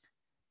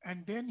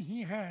 And then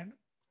he had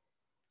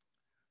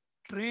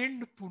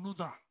trained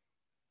Punuda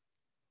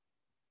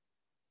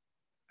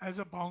as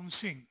a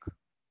bouncing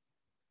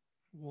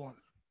wall.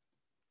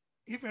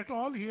 If at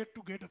all he had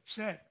to get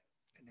upset,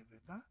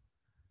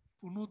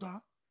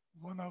 Punuda,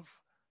 one of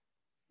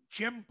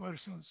gem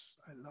persons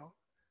I love,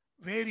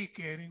 very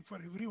caring for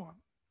everyone.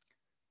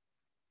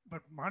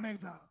 But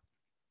Manekda,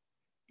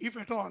 if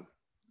at all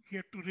he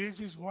had to raise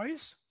his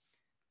voice,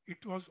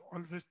 it was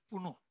always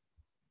Punu.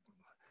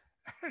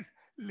 And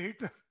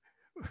later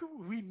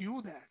we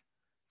knew that.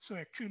 So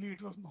actually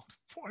it was not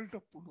fault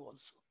of Punu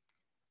also.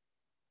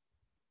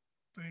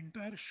 The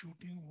entire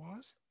shooting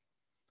was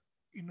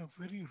in a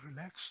very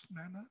relaxed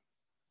manner,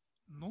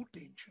 no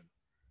tension.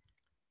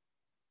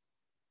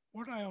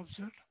 What I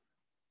observed,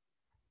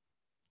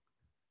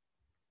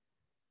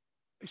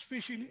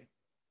 especially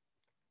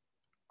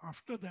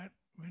after that,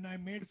 when I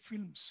made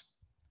films,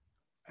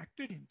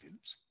 acted in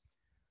films,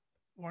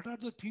 what are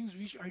the things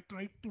which I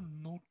tried to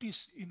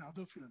notice in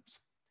other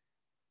films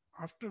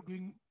after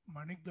doing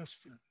Manekda's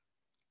film?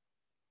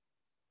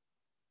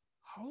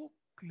 How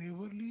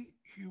cleverly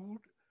he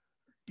would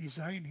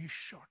design his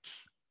shots,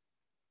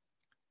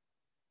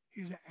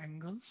 his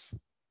angles,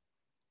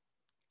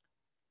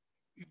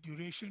 his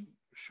duration,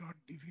 shot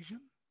division,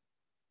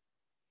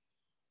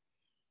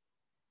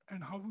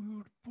 and how he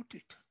would put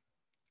it,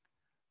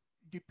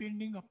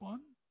 depending upon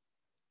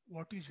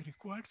what is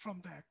required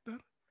from the actor.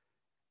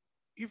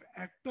 If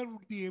actor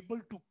would be able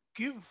to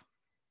give,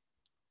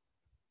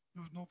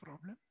 there was no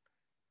problem.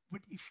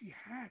 But if he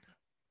had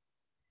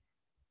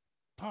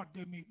thought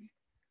there may be,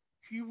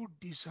 he would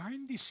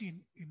design the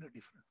scene in a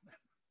different manner.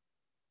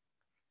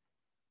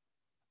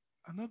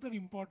 Another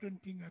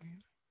important thing,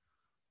 Aril,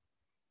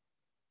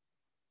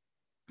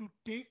 to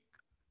take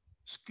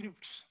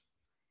scripts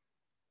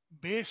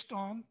based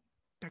on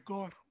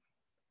Tagore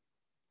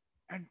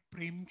and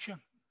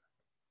Premchand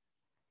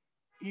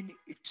in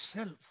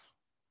itself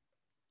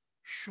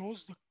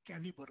shows the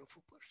caliber of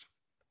a person.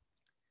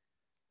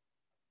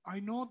 I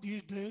know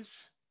these days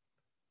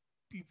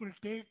people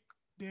take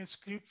their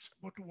scripts,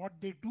 but what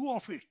they do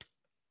of it,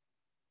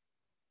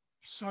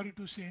 sorry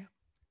to say,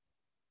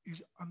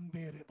 is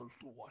unbearable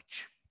to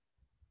watch,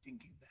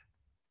 thinking that.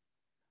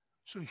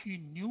 So he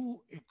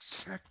knew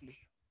exactly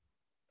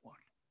what.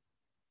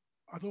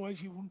 Otherwise,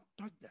 he wouldn't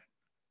touch that.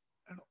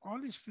 And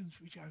all his films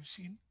which I've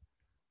seen,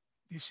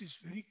 this is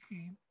very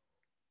keen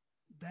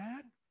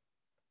that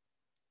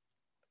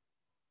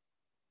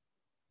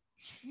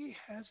he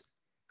has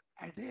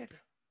added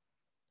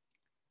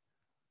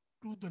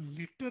to the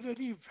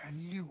literary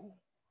value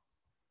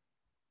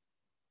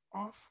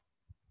of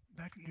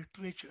that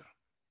literature.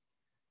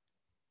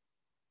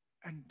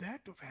 And that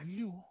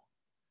value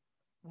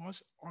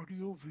was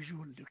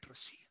audio-visual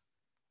literacy.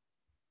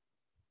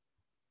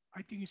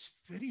 I think it's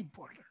very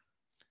important.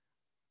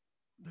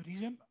 The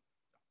reason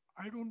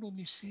I don't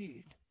only say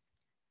it,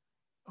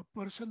 a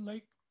person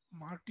like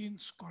Martin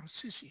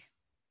Scorsese,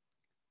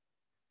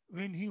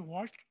 when he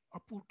watched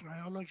Apu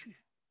trilogy,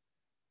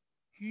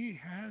 he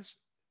has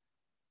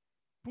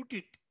put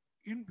it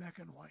in black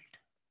and white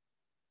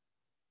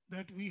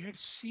that we had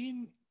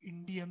seen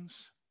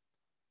Indians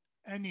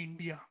and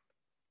India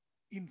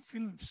in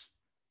films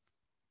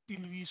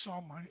till we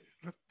saw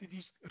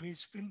Ratnaji's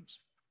race films.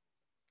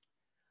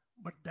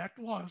 But that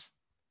was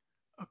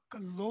a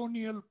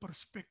colonial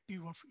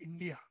perspective of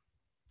India,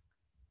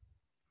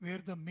 where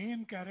the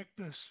main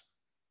characters,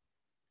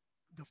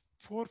 the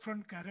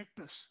forefront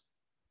characters,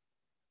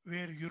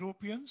 were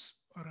Europeans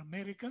or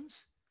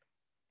Americans,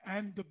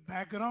 and the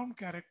background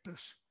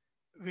characters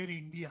were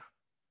India.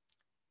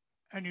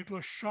 And it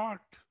was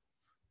shot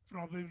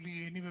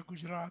probably anywhere,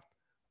 Gujarat,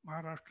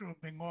 Maharashtra,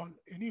 Bengal,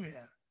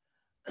 anywhere.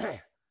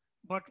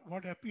 But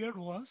what appeared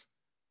was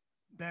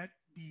that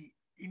the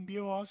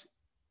India was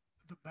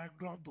the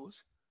backdrop.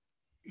 Those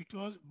it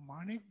was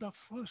Manik the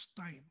first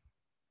time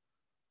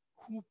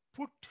who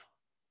put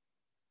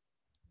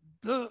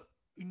the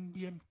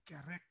Indian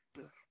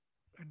character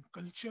and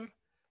culture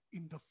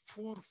in the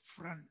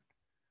forefront,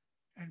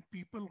 and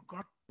people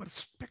got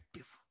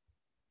perspective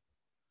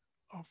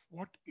of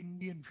what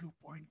Indian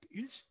viewpoint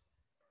is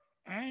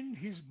and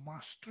his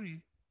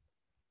mastery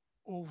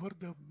over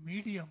the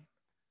medium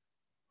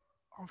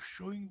of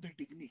showing the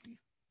dignity.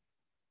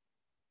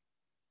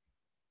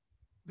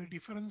 The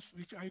difference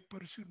which I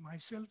pursued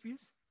myself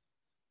is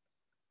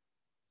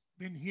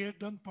when he had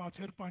done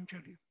Pather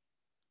Panchali,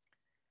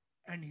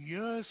 and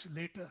years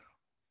later,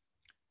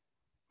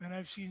 when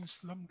I've seen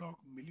Slumdog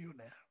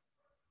Millionaire,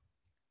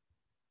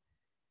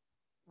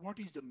 what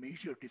is the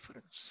major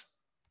difference?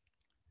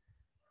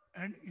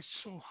 And it's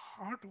so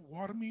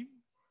heartwarming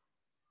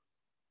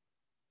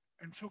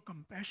and so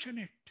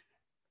compassionate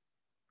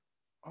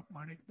of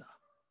Manikda.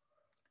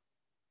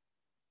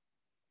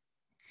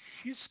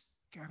 His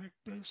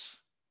characters,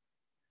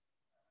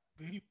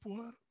 very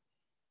poor,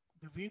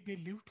 the way they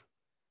lived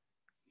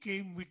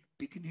came with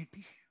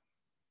dignity.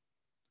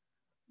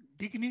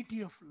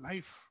 Dignity of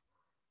life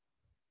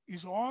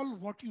is all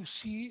what you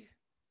see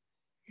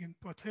in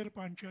Pather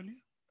Panchali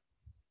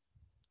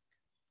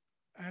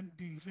and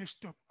the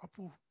rest of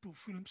Apu two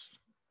films,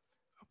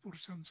 Apur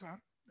Sansar.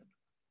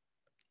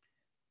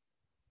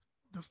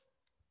 The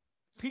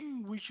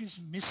thing which is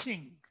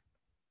missing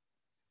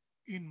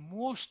in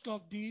most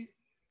of the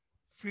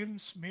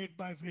films made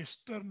by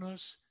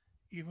Westerners,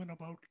 even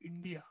about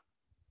India,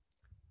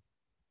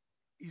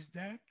 is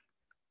that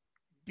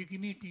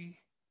dignity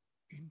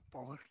in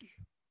poverty.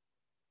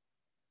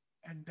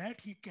 And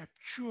that he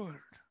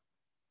captured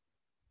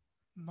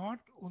not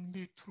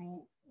only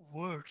through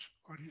words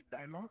or his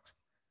dialogues,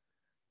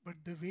 but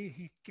the way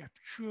he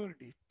captured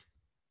it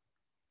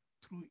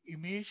through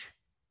image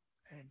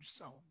and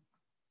sound.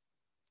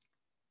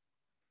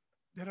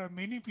 There are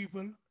many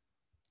people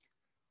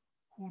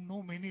who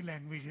know many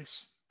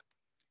languages,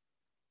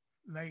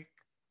 like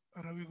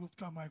Ravi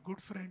Gupta, my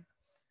good friend,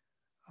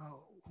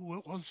 who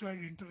also had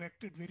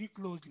interacted very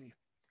closely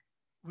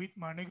with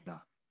Manikda.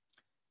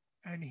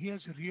 And he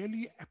has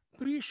really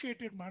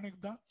appreciated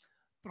Manikda.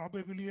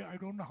 Probably, I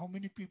don't know how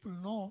many people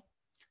know,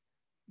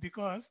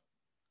 because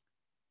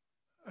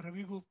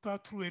Ravi Gupta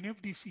through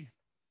NFDC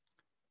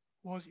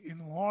was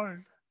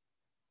involved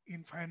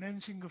in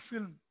financing a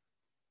film,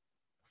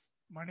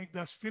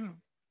 Manikda's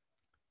film.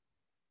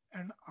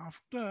 And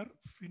after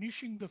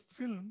finishing the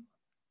film,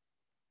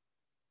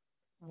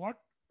 what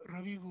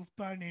Ravi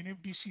Gupta and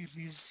NFDC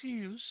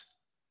receives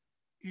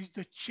is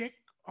the check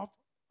of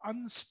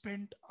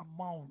unspent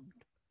amount,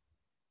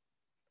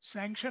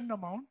 sanctioned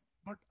amount,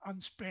 but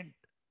unspent.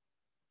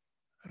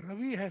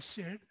 Ravi has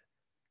said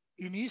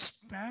in his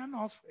span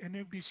of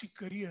NFDC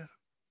career,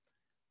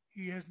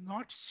 he has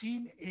not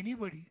seen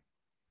anybody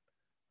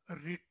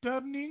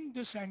returning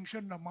the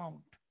sanctioned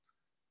amount.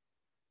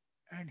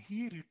 And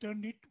he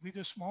returned it with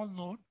a small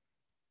note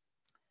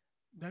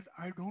that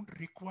I don't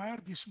require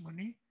this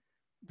money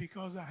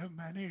because I have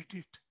managed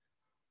it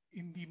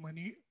in the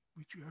money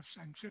which you have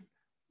sanctioned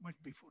much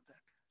before that.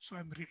 So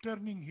I'm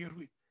returning here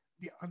with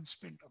the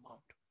unspent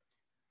amount.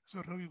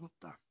 So Ravi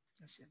Gupta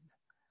has said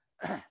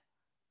that.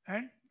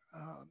 And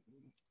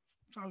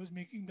so I was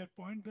making that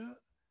point,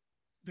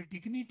 the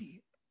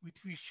dignity with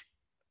which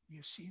we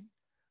have seen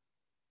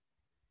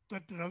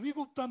that Ravi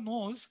Gupta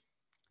knows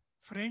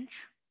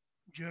French,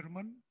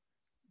 German,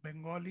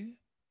 Bengali,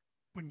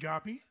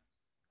 Punjabi,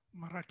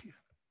 Marathi.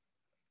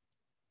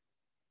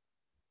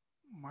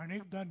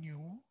 Manekda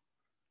knew,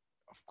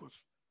 of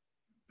course,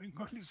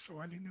 Bengali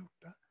Swahili knew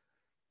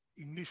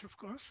English, of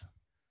course,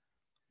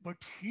 but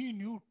he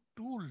knew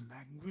two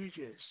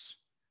languages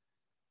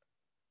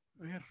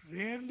where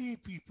rarely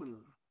people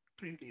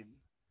trade in.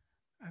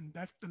 And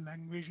that's the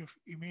language of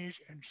image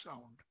and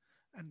sound.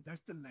 And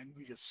that's the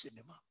language of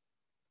cinema.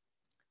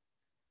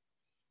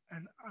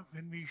 And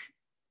when we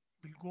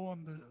will go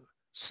on the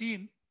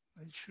scene,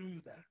 I'll show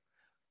you that.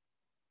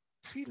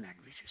 3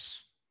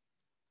 languages.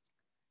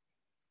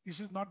 This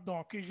is not the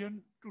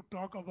occasion to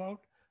talk about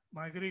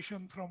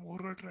migration from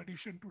oral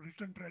tradition to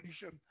written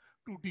tradition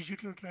to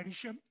digital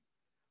tradition.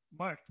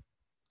 But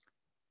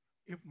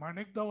if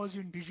Manekda was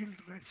in digital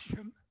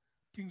tradition,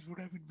 things would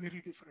have been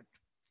very different.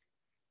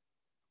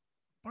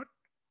 But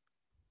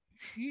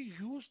he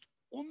used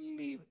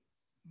only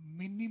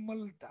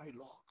minimal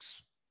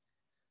dialogues,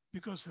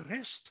 because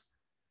rest,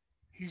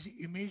 his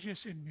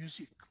images and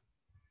music,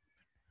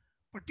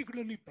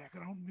 particularly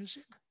background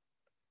music,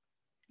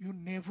 you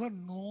never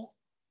know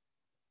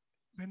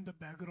when the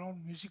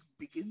background music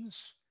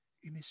begins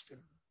in his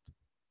film.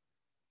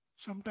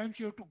 Sometimes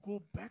you have to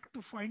go back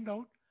to find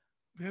out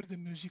where the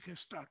music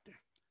has started.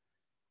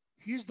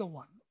 He's the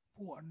one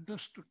who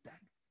understood that.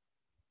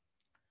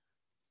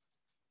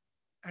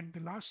 And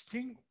the last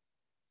thing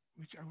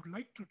which I would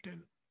like to tell,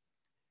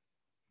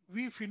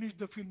 we finished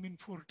the film in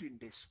 14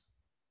 days.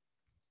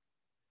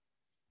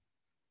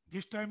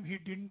 This time he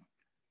didn't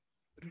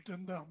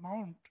return the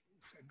amount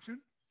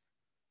sanctioned,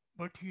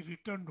 but he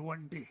returned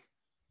one day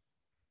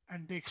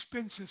and the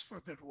expenses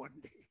for that one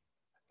day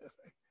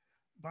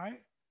by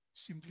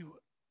simply,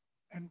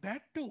 and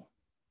that too,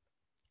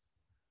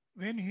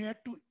 when he had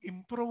to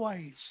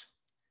improvise,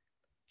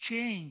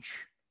 change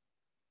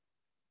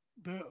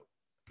the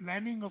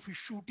planning of his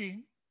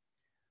shooting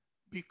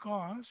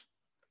because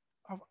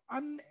of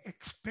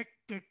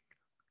unexpected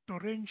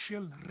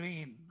torrential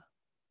rain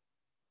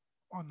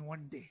on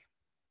one day.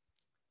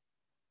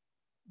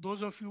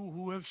 Those of you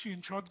who have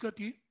seen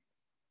Shodgati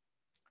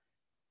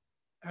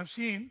have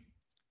seen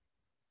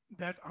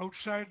that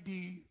outside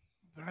the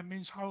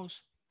Brahmin's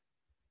house,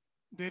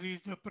 there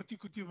is the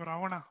Pratikuti of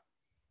Ravana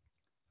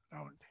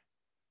around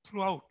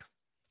throughout.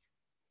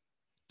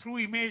 Through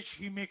image,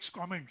 he makes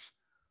comments,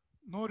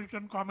 no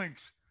written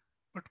comments,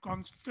 but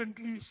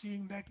constantly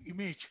seeing that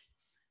image,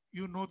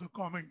 you know the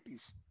comment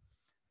is.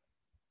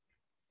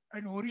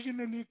 And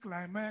originally,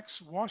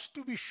 climax was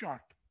to be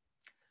shot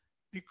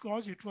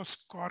because it was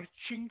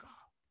scorching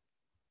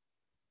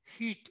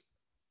heat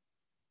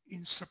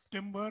in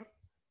September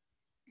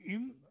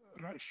in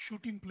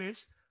shooting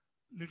place,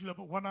 little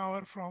about 1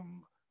 hour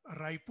from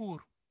Raipur.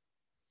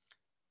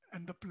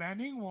 And the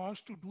planning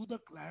was to do the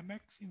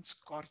climax in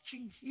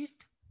scorching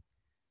heat,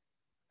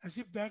 as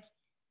if that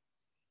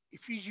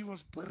effigy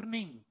was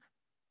burning,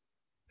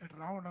 that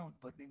Ravana was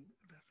burning.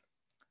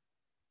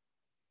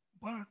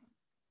 But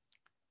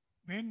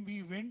when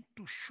we went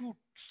to shoot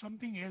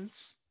something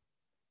else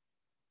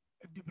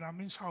at the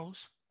Brahmin's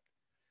house,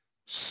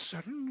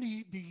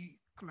 suddenly the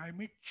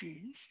climate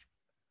changed,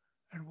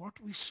 and what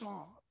we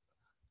saw,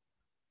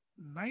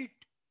 night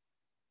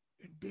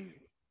and day,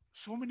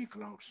 so many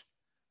clouds,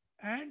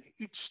 and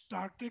it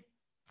started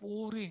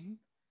pouring.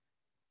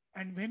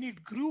 And when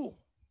it grew,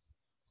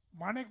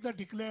 Manekda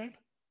declared,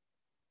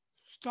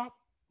 stop,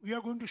 we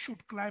are going to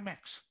shoot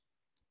climax.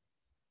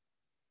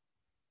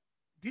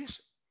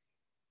 This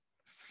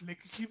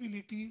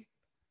flexibility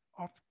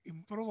of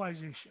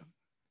improvisation,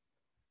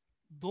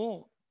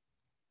 though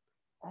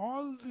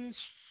all this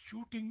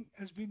shooting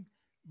has been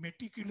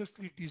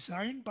meticulously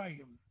designed by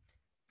him,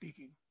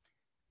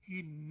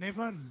 he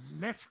never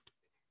left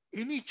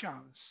any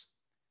chance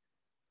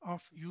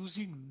of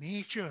using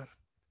nature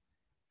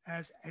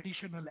as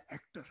additional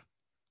actor.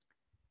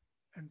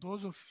 And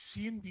those who've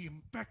seen the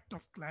impact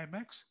of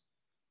climax,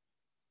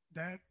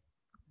 that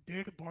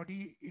dead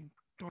body in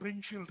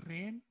torrential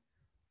rain,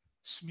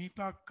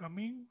 Smita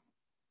coming,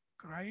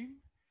 crying,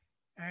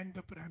 and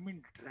the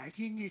Brahmin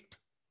dragging it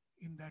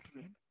in that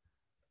rain.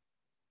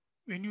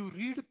 When you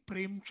read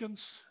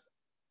Premchand's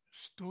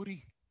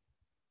story,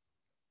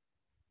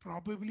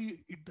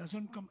 probably it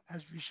doesn't come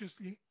as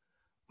viciously,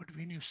 but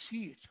when you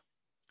see it,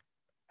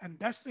 and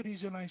that's the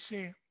reason I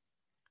say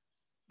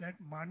that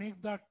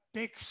Manekda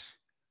takes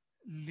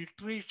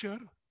literature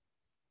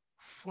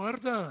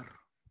further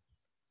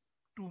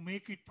to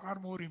make it far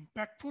more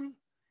impactful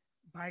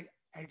by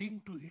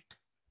adding to it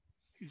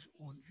his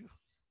own view.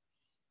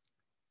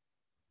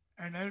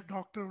 And as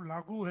Dr.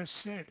 Lagu has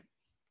said,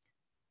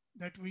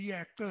 that we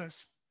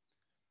actors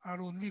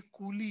are only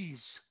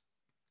coolies.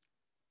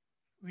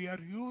 We are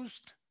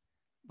used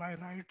by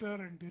writer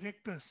and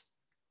directors.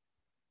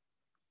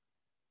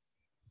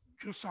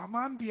 जो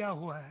सामान दिया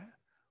हुआ है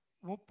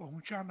वो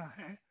पहुंचाना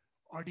है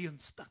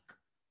audience तक,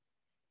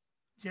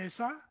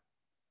 जैसा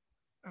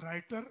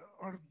राइटर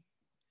और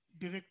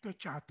डायरेक्टर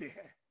चाहते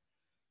हैं.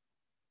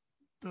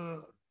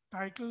 The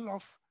title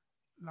of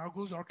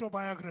Lagu's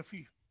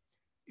autobiography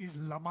is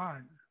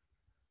Laman,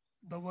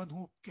 the one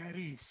who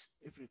carries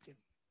everything.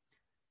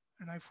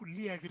 And I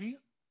fully agree,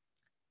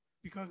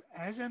 because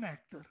as an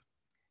actor,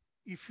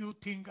 if you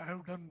think I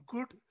have done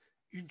good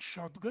in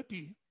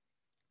Shodgati,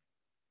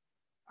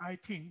 I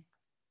think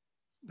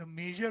the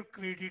major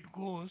credit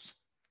goes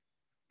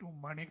to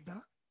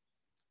Manekda,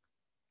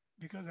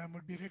 because I'm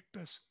a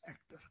director's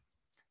actor.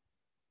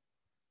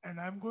 And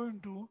I'm going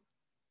to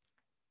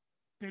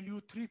tell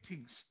you 3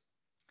 things.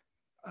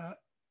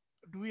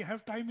 Do we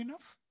have time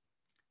enough?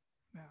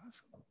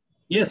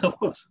 Yes, of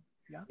course.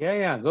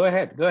 Yeah. Go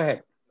ahead.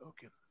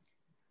 Okay.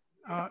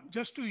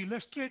 Just to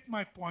illustrate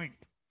my point,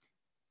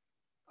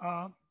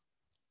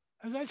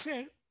 as I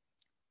said,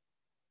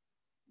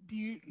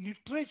 the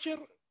literature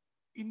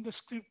in the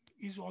script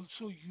is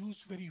also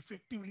used very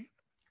effectively.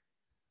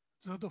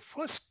 So the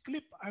first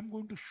clip I'm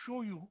going to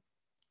show you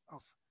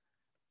of,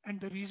 and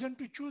the reason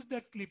to choose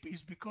that clip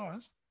is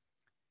because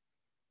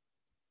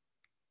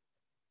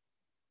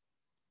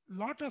a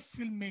lot of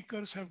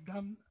filmmakers have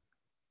done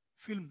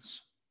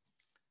films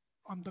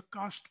on the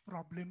caste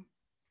problem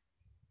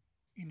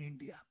in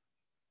India.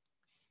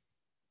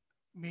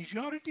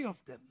 Majority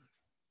of them,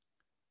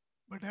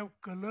 but have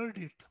colored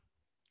it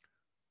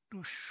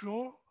to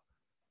show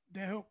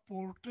they have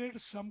portrayed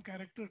some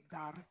character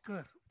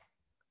darker.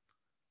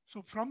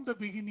 So from the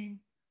beginning,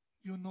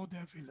 you know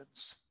they're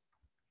villains.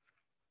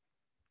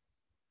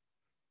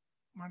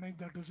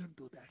 Manekda doesn't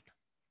do that.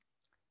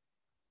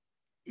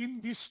 In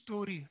this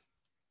story,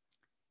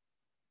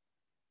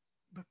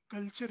 the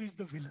culture is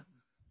the villain.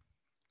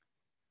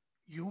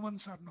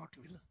 Humans are not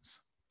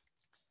villains.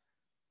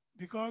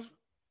 Because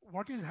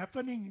what is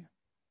happening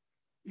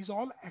is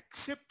all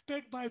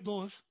accepted by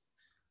those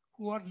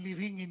who are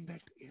living in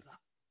that era.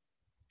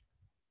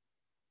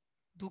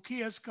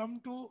 Dukhi has come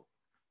to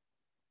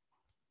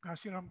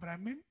Kashiram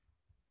Brahmin,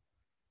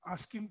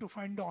 ask him to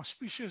find the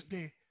auspicious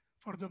day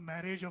for the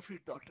marriage of his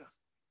daughter.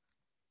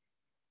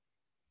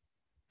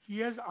 He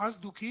has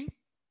asked Dukhi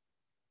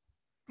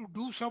to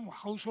do some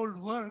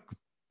household work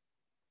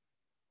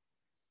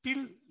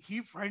till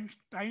he finds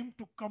time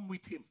to come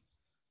with him.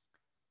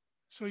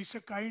 So it's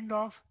a kind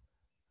of,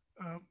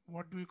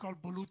 what do we call,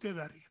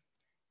 bolutedari.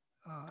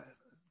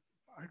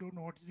 I don't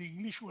know what is the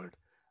English word.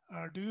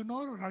 Do you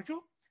know, Raju?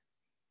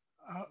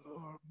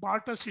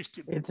 Barter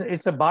system.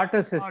 It's a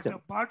barter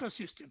system. Barter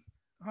system.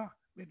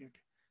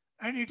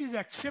 And it is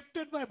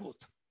accepted by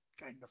both,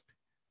 kind of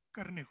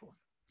thing. Karne ko,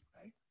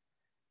 right?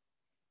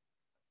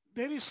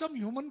 There is some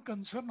human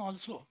concern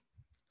also.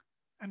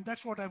 And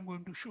that's what I'm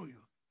going to show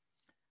you.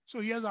 So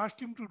he has asked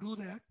him to do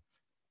that.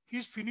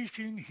 He's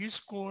finishing his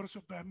course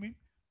of Brahmin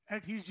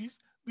at his,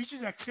 which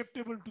is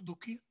acceptable to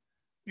Dukhi,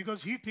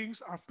 because he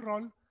thinks, after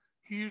all,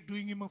 he is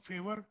doing him a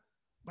favor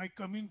by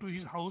coming to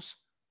his house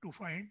to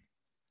find.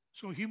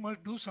 So he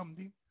must do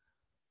something.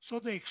 So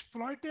the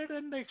exploited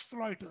and the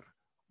exploiter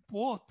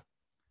both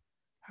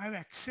have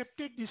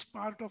accepted this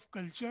part of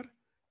culture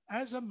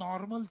as a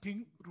normal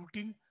thing,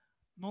 routine.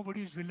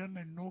 Nobody is villain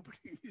and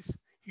nobody is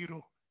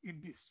hero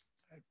in this.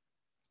 Right?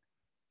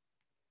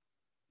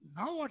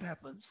 Now what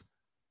happens,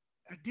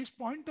 at this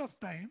point of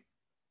time,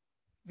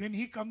 when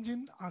he comes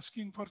in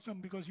asking for some,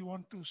 because he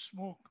wants to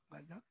smoke,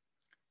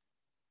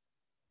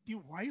 the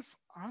wife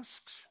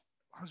asks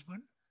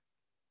husband,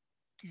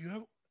 you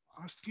have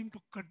asked him to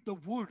cut the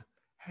wood.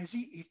 Has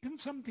he eaten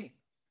something?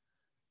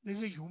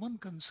 There's a human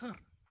concern.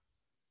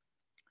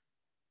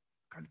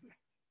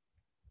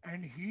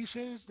 And he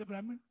says, the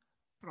Brahmin,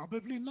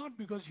 probably not,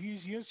 because he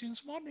is here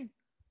since morning.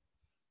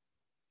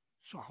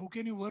 So how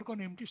can you work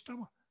on empty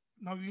stomach?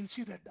 Now we'll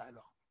see that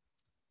dialogue.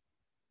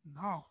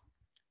 Now,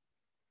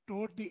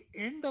 toward the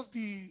end of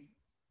the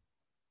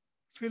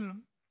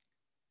film,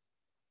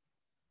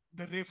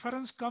 the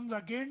reference comes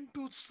again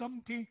to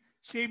something,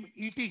 same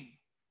eating.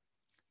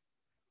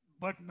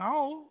 But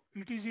now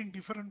it is in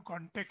different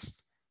context.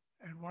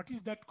 And what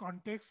is that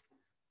context?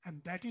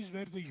 And that is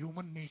where the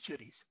human nature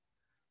is.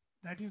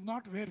 That is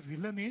not where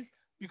villain is,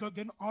 because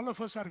then all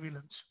of us are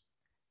villains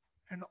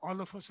and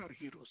all of us are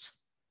heroes.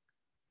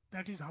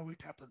 That is how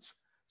it happens.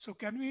 So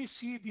can we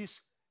see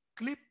this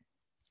clip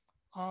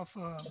of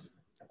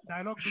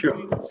dialogue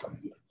between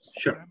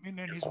Brahmin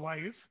and his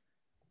wife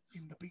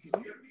in the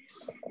beginning?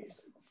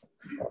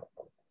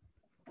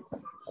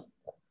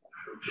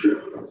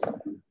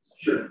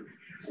 Sure.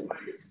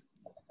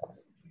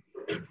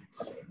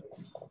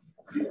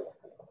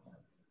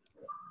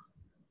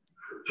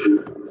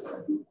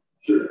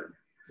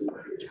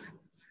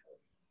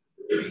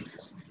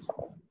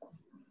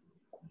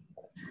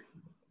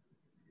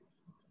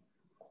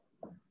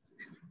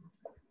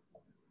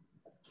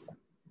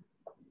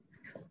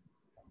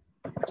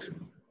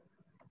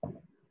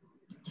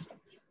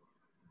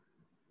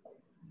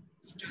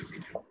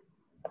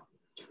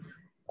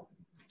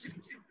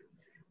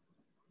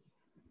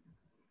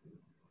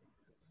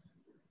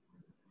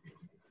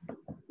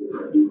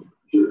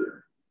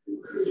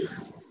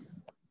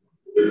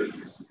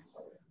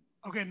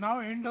 Okay, now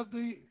end of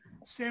the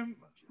same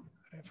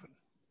reference.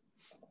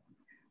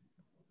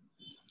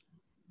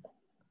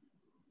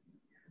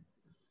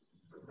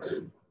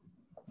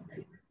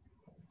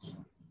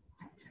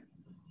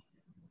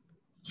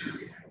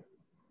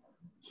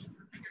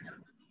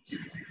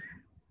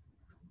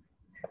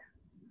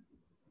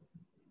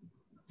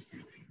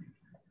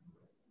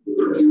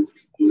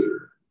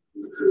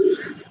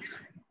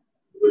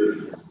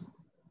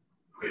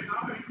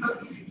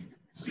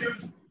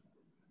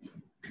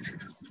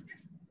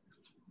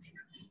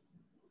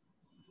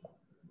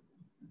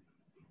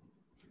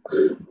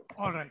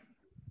 All right.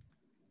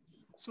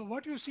 So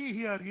what you see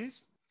here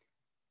is,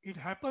 it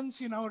happens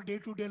in our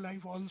day-to-day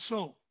life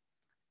also.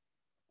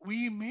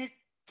 We make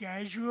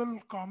casual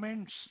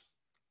comments,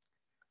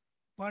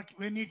 but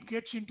when it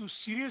gets into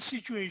serious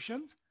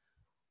situations,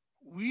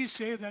 we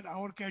say that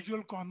our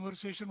casual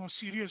conversation was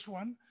serious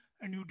one,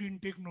 and you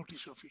didn't take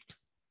notice of it.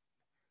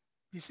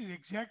 This is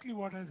exactly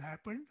what has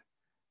happened.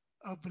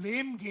 A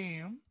blame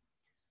game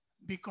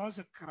because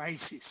a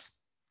crisis.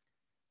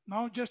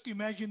 Now just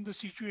imagine the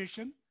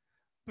situation.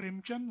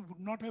 Premchand would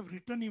not have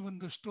written even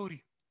the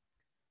story,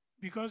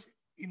 because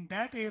in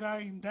that era,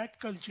 in that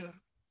culture,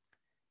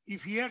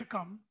 if he had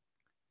come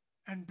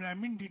and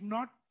Brahmin did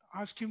not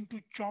ask him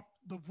to chop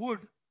the wood,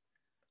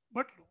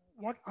 but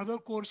what other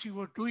course he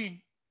was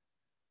doing,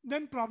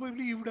 then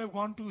probably he would have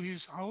gone to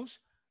his house,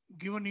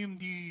 given him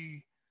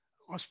the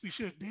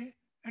auspicious day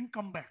and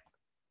come back.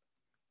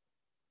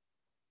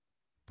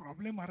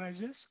 Problem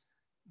arises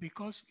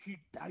because he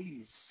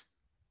dies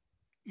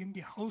in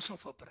the house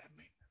of a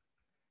Brahmin.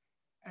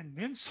 And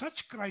when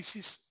such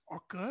crisis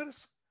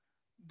occurs,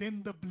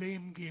 then the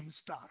blame game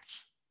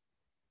starts.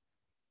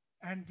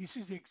 And this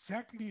is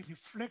exactly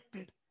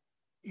reflected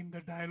in the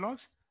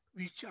dialogues,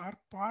 which are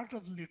part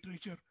of the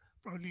literature,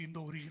 probably in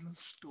the original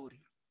story.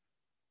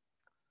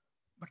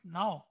 But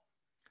now,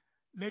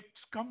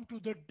 let's come to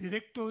the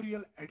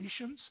directorial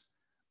additions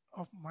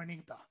of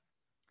Manikda.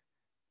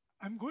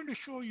 I'm going to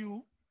show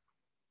you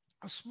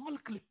a small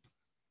clip.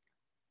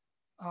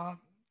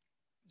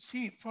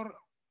 See, for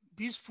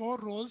these 4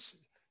 roles,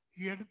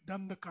 he had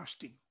done the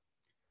casting.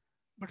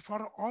 But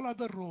for all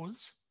other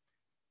roles,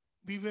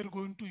 we were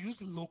going to use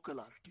local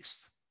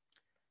artists.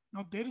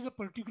 Now, there is a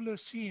particular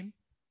scene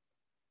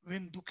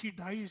when Dukhi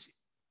dies.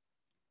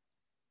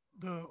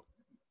 The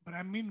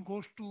Brahmin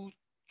goes to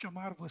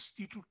Chamar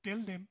Vasti to tell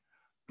them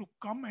to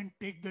come and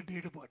take the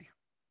dead body,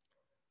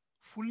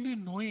 fully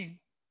knowing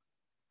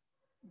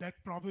that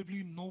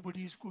probably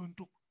nobody is going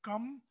to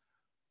come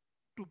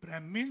to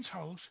Brahmin's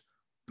house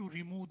to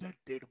remove that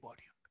dead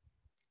body.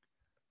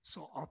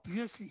 So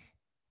obviously,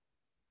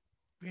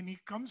 when he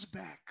comes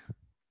back,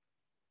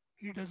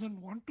 he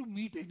doesn't want to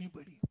meet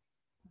anybody,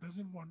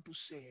 doesn't want to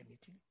say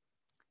anything.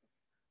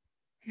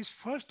 His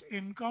first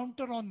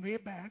encounter on way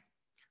back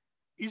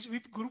is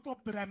with group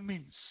of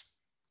Brahmins.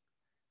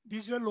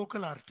 These were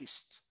local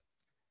artists.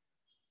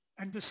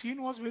 And the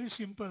scene was very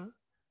simple,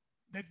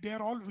 that they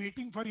are all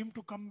waiting for him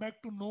to come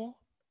back to know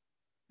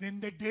when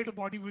the dead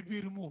body would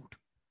be removed.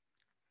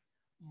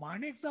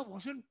 Manekda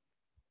wasn't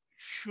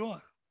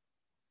sure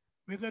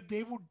whether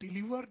they would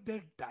deliver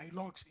their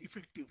dialogues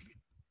effectively.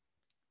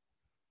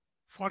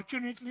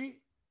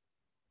 Fortunately,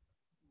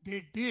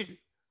 they did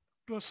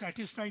to a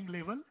satisfying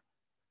level,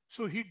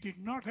 so he did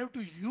not have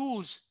to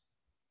use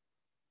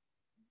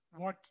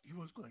what he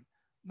was going.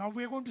 Now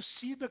we are going to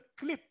see the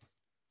clip.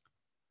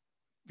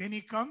 When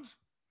he comes,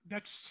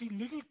 that's a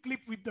little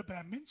clip with the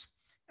Brahmins,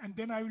 and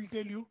then I will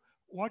tell you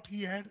what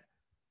he had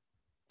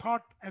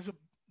thought as a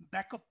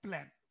backup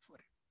plan for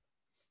it.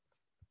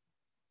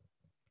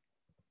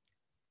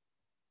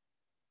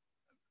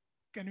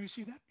 Can you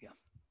see that? Yeah.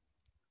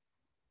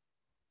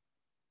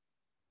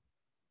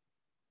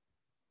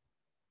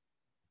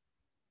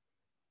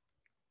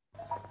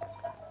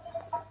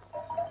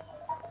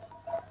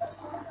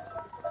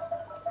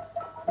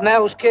 मैं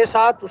उसके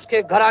साथ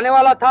उसके घर आने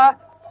वाला था,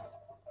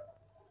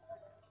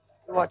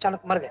 वो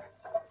अचानक मर गया।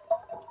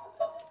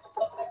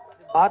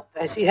 बात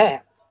ऐसी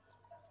है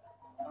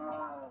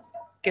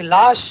कि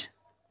लाश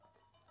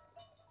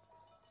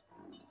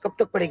कब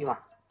तक पड़ेगी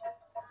वहां?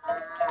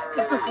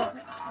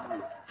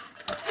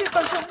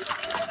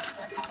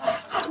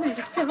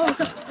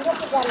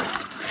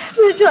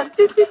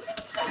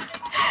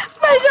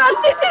 मैं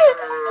जानती थी,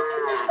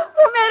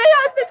 वो मेरे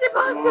हाथ से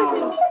भाग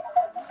गई।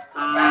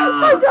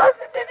 मैं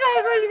जानती थी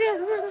नहीं बच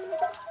गया।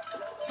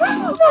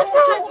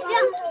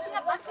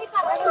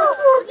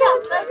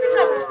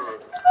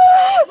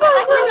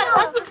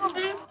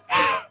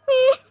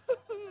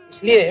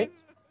 इसलिए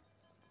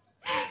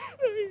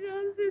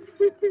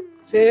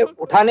से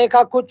उठाने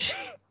का कुछ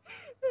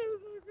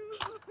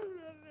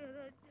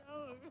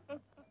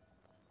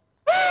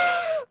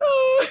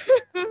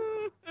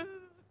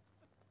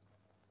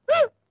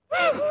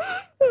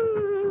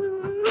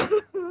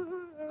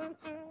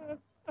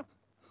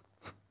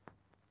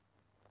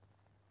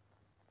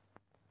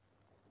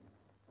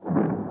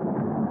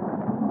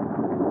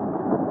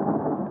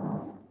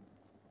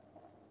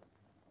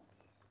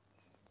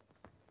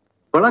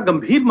बड़ा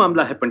गंभीर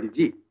मामला है पंडित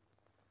जी।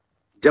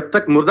 जब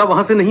तक मुर्दा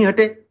वहां से नहीं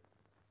हटे,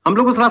 हम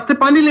लोग उस रास्ते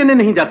पानी लेने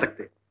नहीं जा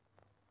सकते।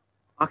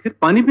 आखिर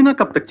पानी बिना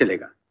कब तक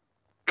चलेगा?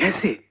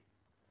 कैसे?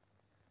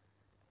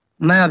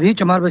 मैं अभी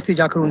चमार बस्ती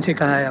जाकर उनसे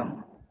कहा आया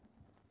हूं,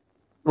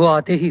 वो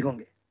आते ही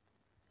होंगे।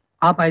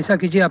 आप ऐसा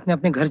कीजिए, अपने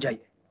अपने घर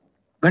जाइए,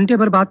 घंटे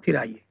भर बाद फिर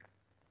आइए।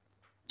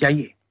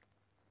 जाइए।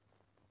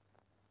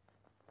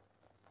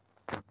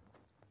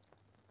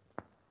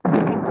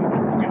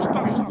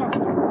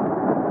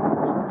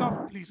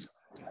 Stop, please.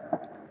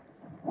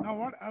 Now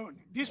what?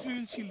 This we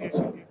will see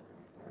later.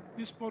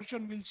 This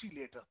portion we'll see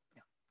later.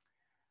 Yeah.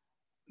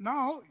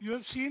 Now you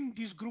have seen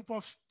this group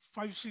of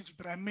 5-6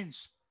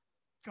 Brahmins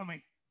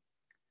coming.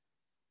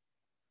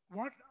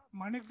 What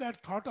Manekda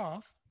thought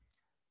of,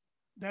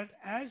 that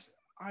as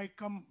I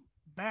come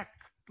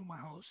back to my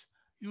house,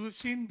 you have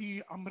seen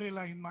the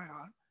umbrella in my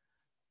hand,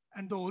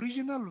 and the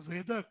original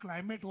weather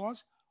climate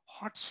was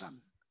hot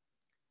sun.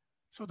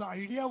 So the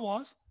idea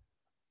was,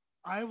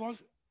 I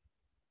was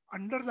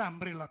under the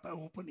umbrella by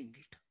opening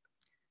it.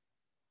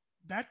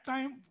 That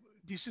time,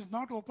 this is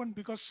not open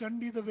because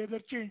suddenly the weather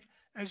changed,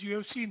 as you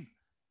have seen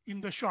in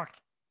the shot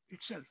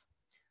itself.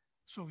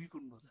 So we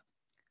couldn't do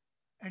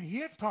that. And he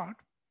had thought,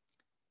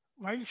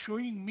 while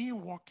showing me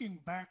walking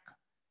back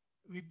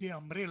with the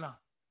umbrella,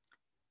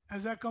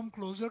 as I come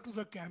closer to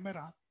the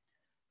camera,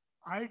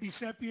 I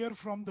disappear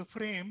from the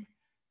frame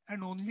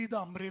and only the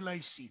umbrella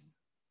is seen.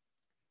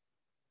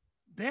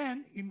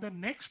 Then in the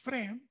next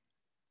frame,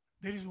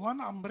 there is one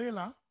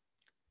umbrella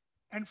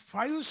and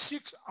 5,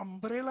 6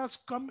 umbrellas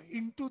come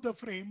into the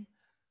frame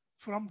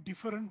from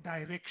different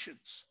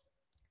directions.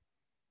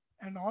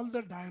 And all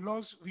the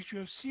dialogues which you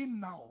have seen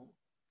now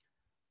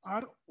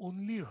are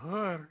only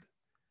heard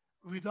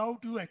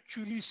without you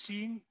actually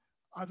seeing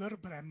other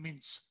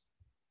Brahmins.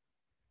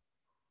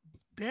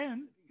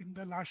 Then in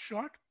the last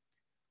shot,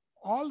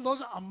 all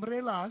those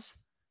umbrellas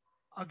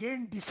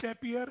again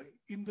disappear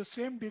in the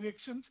same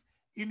directions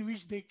in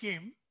which they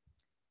came,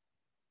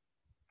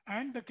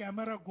 and the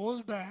camera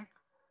goes back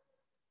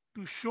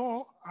to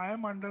show I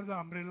am under the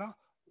umbrella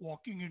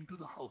walking into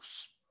the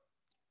house.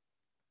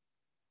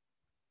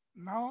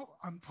 Now,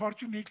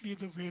 unfortunately,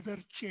 the weather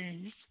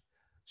changed,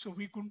 so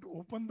we couldn't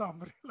open the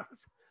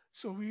umbrellas.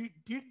 So we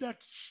did that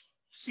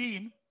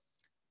scene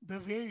the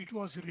way it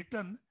was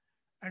written,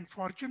 and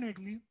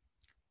fortunately,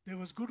 there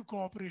was good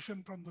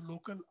cooperation from the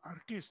local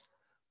artist.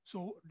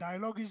 So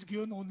dialogue is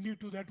given only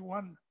to that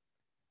one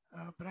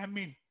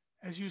Brahmin,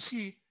 as you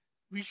see,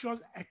 which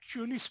was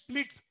actually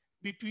split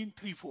between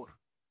 3, 4.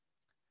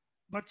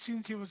 But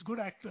since he was a good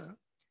actor,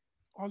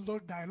 all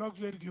those dialogues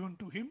were given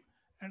to him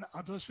and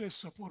others were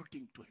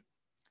supporting to him.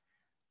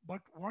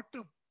 But what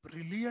a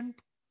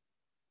brilliant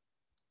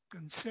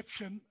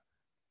conception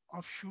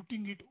of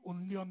shooting it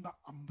only on the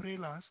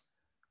umbrellas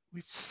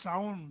with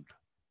sound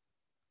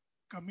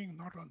coming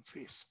not on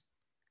face.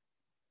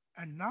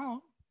 And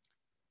now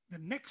the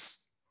next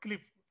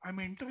clip, I'm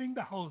entering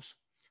the house.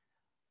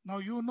 Now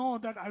you know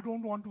that I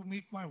don't want to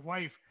meet my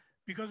wife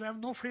because I have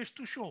no face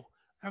to show.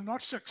 I have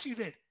not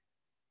succeeded.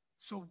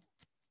 So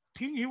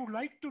thing he would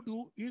like to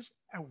do is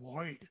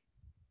avoid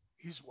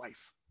his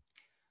wife.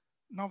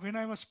 Now, when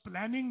I was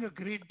planning a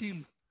great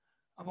deal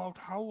about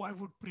how I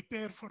would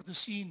prepare for the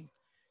scene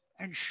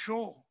and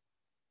show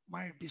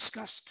my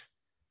disgust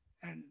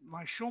and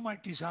show my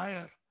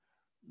desire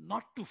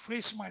not to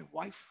face my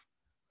wife,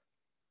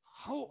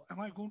 how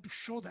am I going to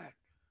show that?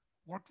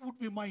 What would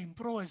be my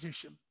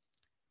improvisation?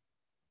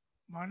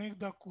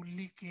 Manekda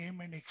Kulli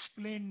came and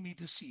explained me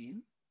the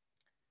scene,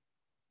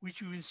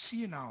 which you will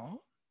see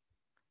now.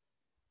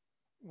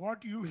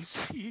 What you will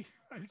see,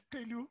 I'll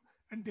tell you,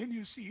 and then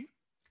you see.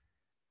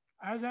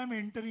 As I'm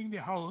entering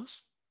the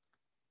house,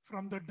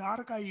 from the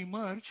dark I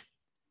emerge.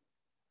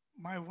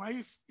 My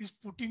wife is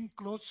putting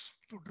clothes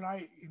to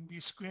dry in the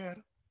square.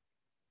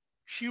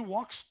 She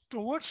walks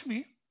towards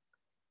me.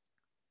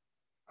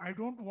 I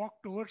don't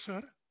walk towards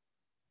her.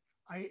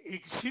 I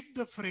exit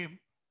the frame,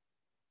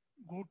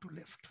 go to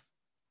left.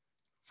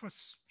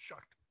 First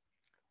shot.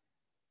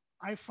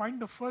 I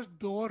find the first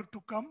door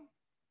to come,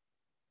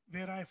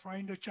 where I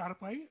find a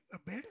charpai, a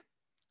bed,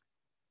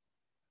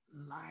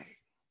 lie.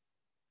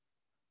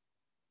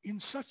 In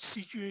such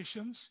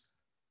situations,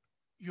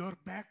 your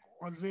back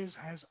always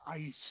has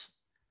eyes.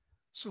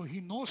 So he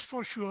knows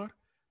for sure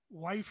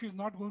wife is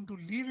not going to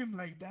leave him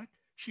like that.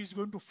 She's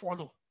going to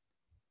follow.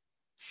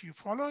 She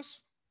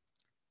follows.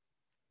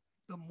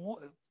 The more,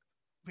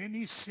 when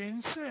he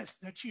senses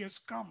that she has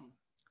come,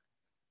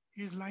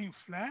 he's lying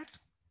flat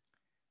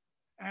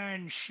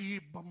and she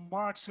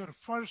bombards her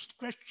first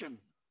question.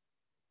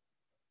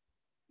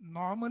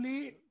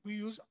 Normally, we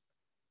use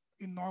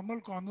in normal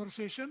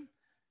conversation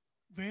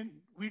when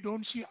we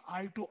don't see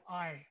eye to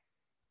eye,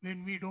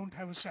 when we don't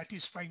have a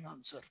satisfying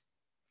answer.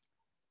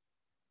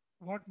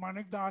 What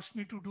Manekda asked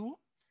me to do,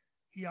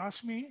 he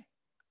asked me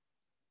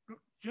to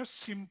just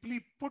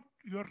simply put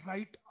your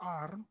right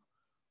arm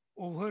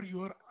over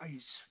your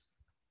eyes.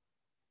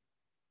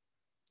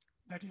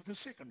 That is the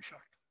second shot.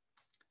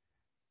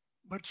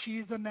 But she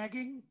is the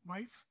nagging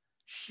wife.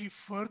 She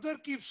further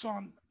keeps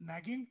on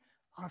nagging,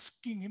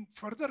 asking him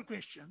further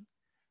question,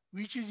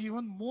 which is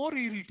even more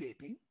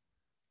irritating.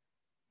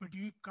 But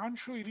you can't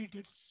show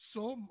irritate.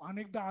 So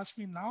Manekda asked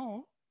me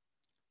now,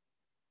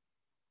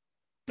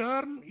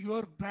 turn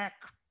your back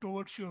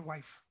towards your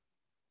wife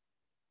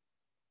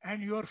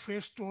and your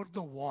face toward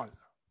the wall.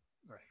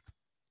 Right,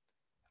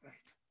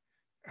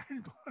 right.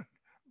 And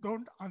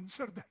don't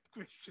answer that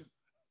question.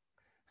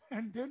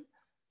 And then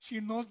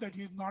she knows that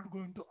he's not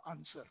going to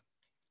answer.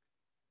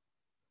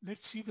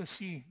 Let's see the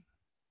scene.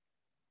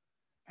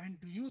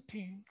 And do you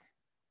think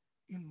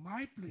in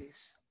my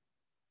place,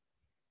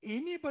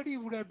 anybody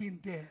would have been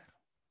there,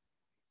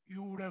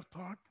 you would have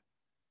thought,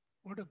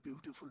 what a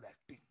beautiful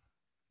acting.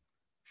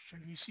 Shall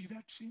we see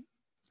that scene?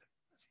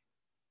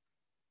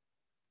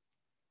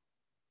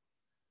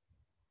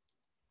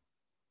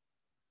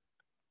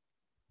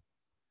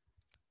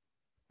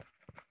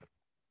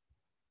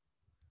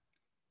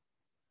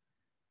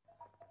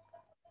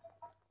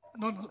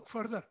 No,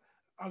 further.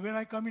 when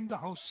I come in the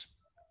house.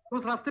 तो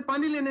उस रास्ते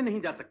पानी लेने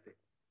नहीं जा सकते।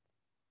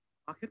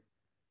 आखिर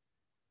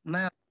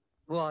मैं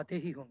वो आते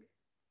ही होंगे।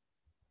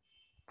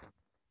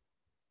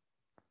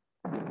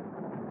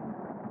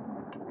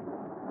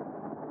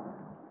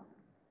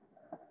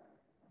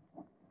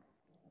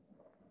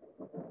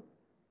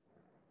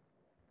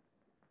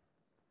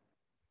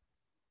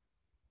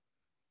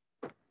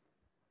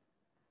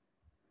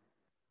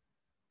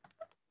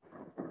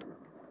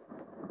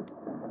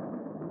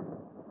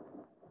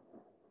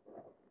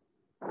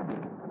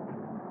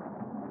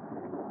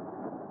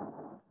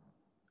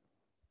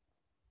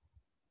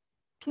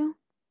 क्यों?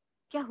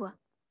 क्या हुआ?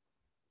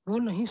 वो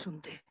नहीं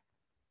सुनते।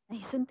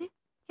 नहीं सुनते?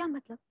 क्या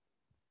मतलब?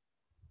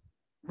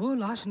 वो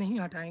लाश नहीं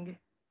हटाएंगे।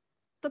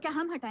 तो क्या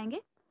हम हटाएंगे?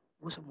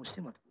 वो सब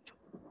मुझसे मत पूछो।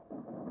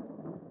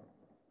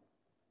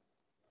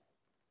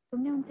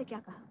 तुमने उनसे क्या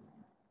कहा?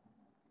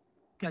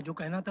 क्या जो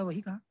कहना था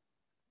वही कहा।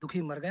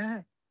 दुखी मर गया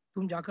है,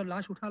 तुम जाकर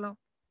लाश उठा लाओ।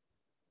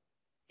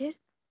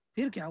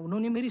 फिर क्या,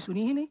 उन्होंने मेरी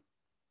सुनी ही नहीं,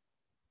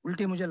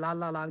 उल्टे मुझे लाल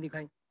लाल आंख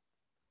दिखाई।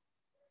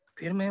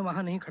 फिर मैं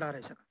वहां नहीं खड़ा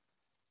रह सका।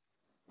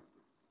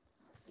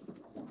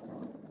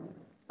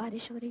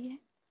 बारिश हो रही है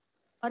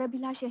और अभी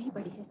लाश यहीं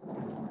पड़ी है।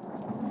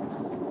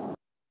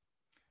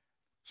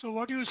 So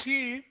what you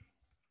see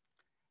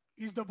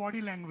is the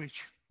body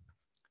language,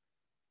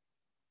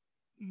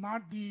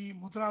 not the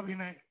mudra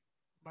abhinay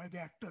by the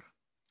actor.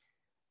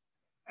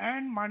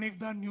 And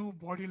Manikda knew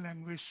body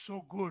language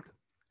so good.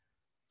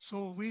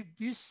 So with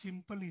these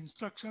simple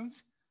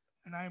instructions,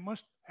 and I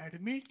must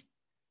admit,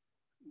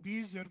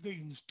 these are the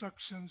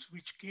instructions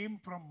which came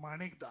from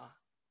Manikda.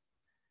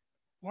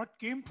 What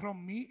came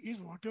from me is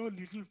whatever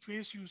little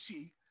face you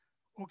see,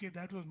 okay,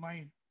 that was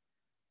mine.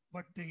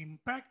 But the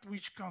impact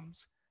which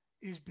comes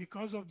is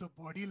because of the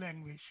body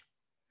language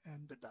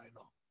and the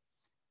dialogue.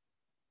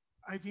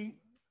 I think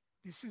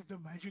this is the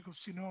magic of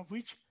cinema,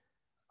 which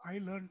I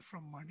learned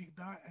from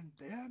Manikda, and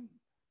then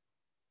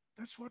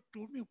that's what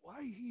told me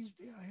why he is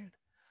way ahead.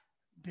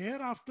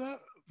 Thereafter,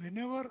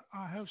 whenever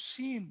I have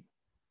seen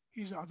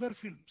his other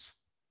films,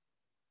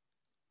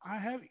 I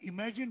have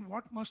imagined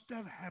what must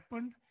have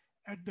happened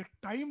at the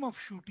time of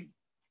shooting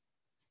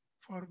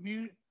for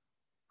me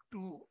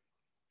to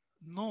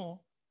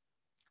know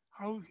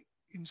how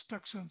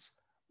instructions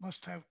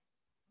must have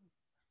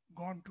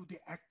gone to the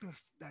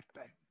actors that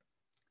time.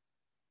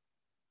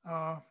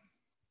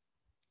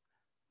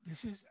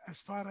 This is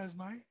as far as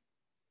my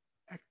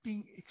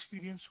acting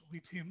experience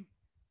with him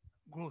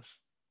goes.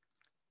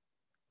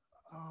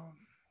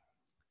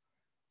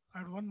 I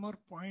had one more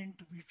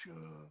point which,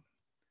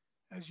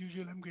 as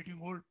usual, I'm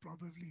getting old,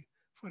 probably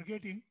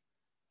forgetting,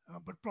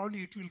 but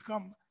probably it will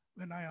come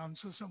when I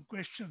answer some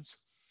questions.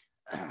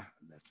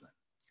 That's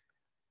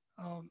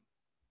one.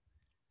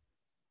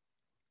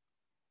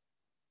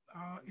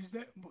 Is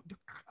there?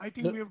 I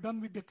think we have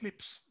done with the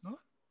clips, no?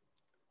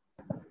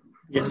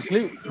 Yes.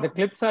 The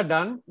clips are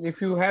done.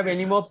 If you have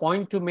any more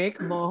point to make,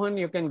 Mohan,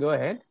 you can go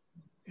ahead.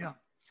 Yeah.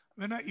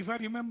 If I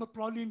remember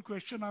probably in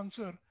question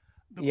answer,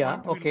 the Yeah,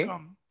 point okay. will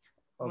come.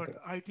 Okay.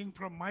 But I think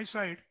from my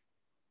side,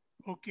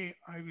 okay,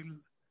 I will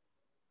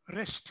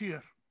rest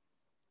here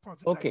for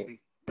the time being.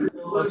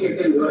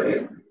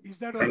 Okay. Is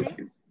that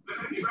okay?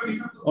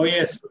 Oh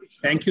yes,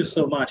 thank you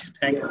so much.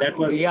 That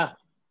was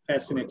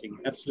fascinating,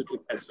 absolutely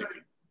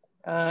fascinating.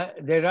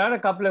 There are a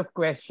couple of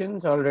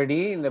questions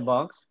already in the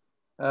box.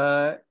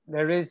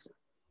 There is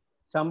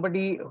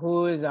somebody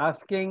who is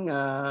asking,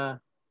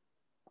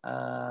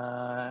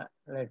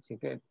 let's see,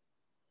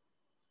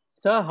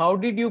 sir, how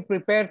did you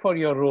prepare for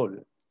your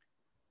role?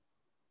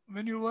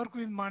 When you work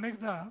with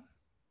Manikda,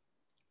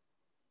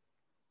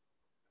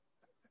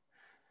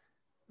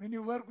 when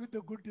you work with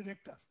a good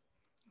director,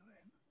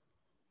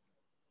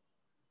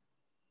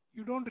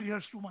 you don't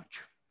rehearse too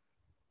much.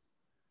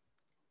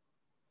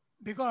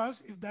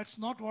 Because if that's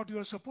not what you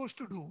are supposed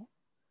to do,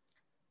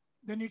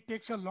 then it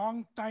takes a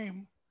long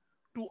time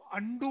to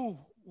undo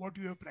what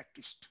you have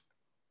practiced.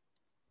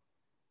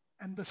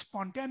 And the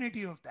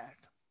spontaneity of that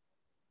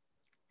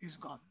is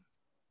gone.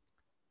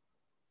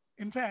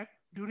 In fact,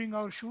 during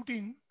our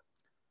shooting,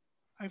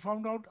 I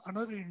found out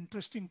another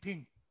interesting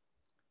thing,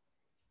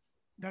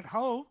 that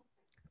how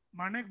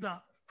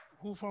Manikda,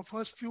 who for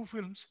first few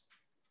films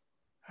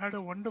had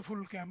a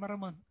wonderful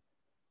cameraman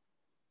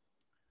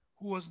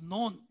who was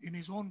known in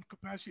his own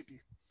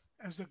capacity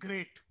as a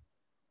great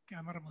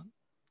cameraman,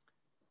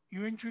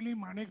 eventually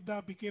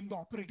Manikda became the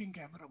operating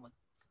cameraman,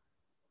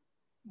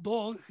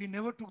 though he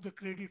never took the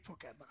credit for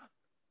camera.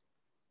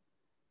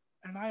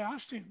 And I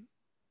asked him,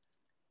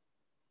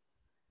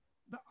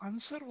 the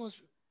answer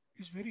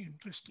is very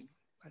interesting,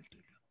 I'll tell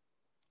you.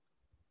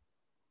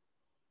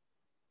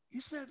 He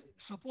said,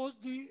 suppose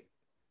the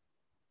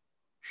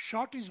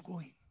shot is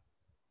going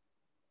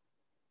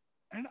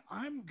and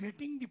I'm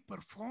getting the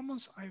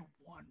performance I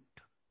want,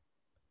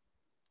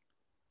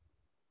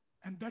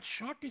 and that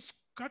shot is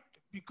cut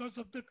because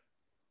of the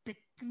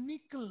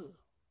technical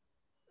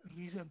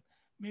reason,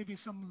 maybe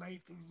some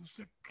light,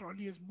 the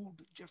trolley has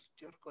moved, just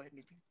jerk or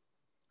anything,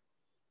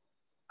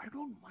 I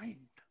don't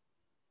mind.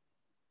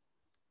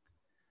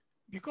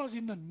 Because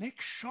in the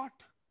next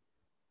shot,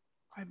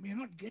 I may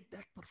not get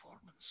that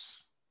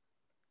performance.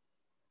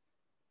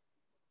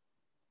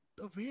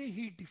 The way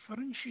he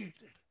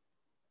differentiated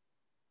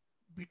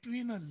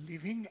between a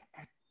living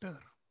actor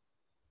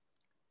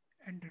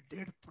and a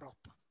dead prop.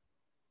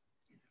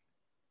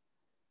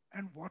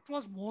 And what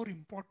was more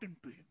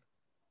important to him.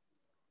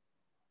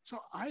 So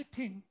I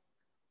think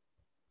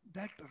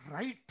that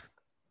right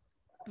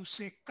to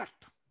say cut,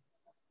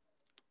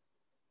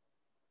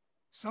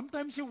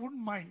 sometimes he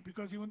wouldn't mind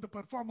because even the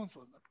performance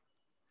was not.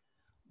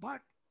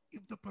 But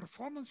if the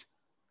performance,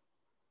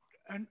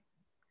 and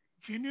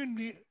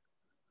genuinely,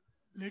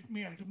 let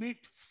me admit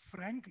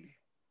frankly,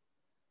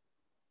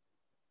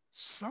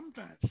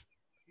 sometimes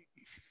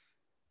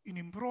in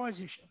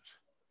improvisations,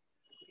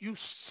 you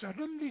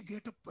suddenly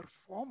get a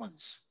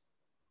performance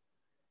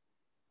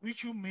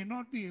which you may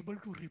not be able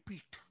to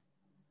repeat.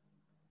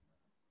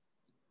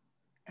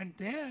 And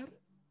there,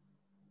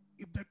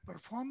 if that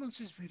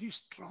performance is very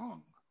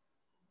strong,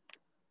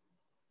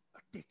 a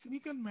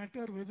technical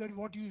matter, whether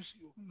what you see,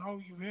 now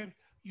where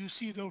you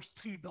see those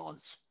 3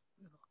 dolls,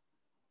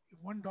 if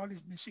one doll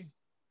is missing,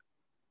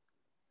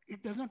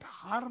 it doesn't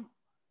harm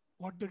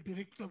what the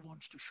director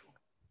wants to show,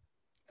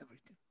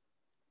 everything.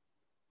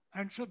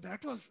 And so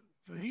that was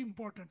very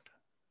important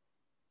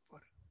for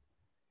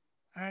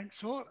him. And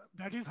so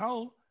that is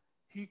how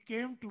he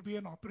came to be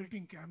an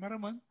operating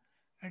cameraman,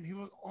 and he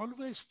was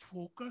always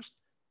focused,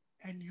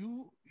 and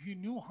he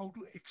knew how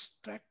to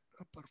extract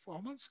a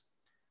performance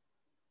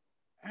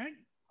and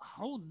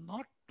how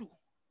not to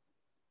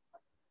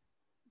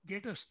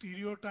get a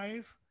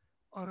stereotype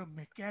or a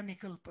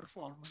mechanical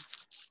performance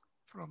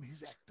from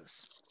his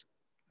actors.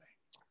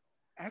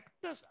 Right?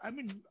 Actors, I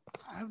mean,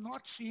 I have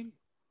not seen,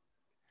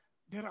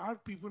 there are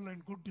people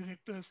and good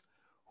directors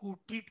who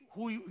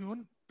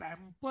even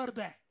pamper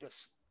the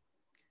actors.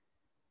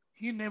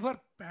 He never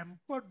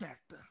pampered the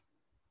actor,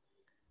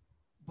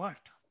 but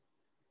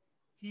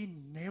he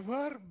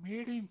never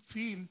made him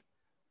feel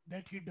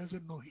that he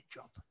doesn't know his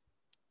job.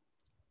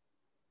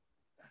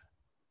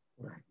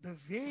 Right. The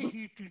way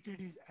he treated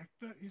his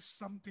actor is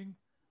something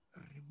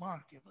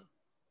remarkable,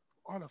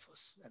 all of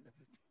us and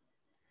everything.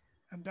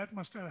 And that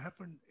must have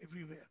happened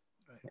everywhere.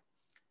 Right?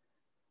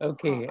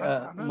 Okay,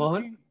 another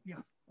Mohan? thing,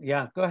 yeah.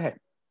 Yeah, go ahead.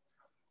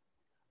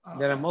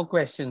 There are more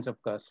questions,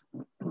 of course.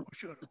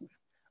 Sure.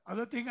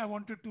 Other thing I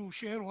wanted to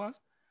share was,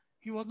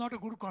 he was not a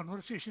good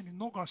conversation,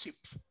 no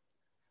gossips.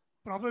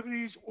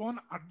 Probably his own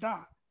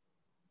adda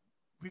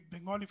with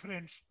Bengali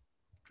friends,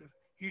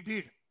 he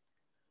did.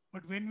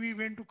 But when we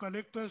went to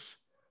collectors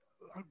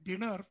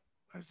dinner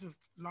as the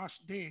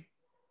last day,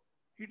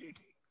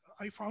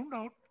 I found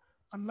out,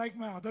 unlike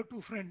my other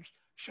 2 friends,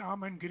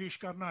 Sham and Girish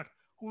Karnad,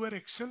 who were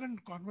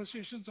excellent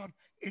conversations on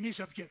any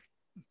subject,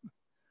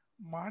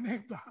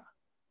 Manekda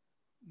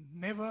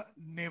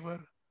never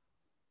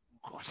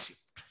gossiped.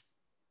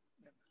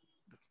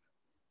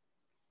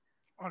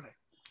 All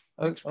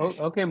right.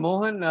 Okay,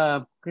 Mohan,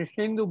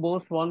 Krishnendu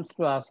Bose wants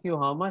to ask you,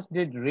 how much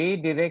did Ray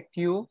direct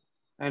you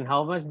and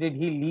how much did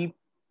he leave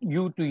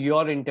you to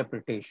your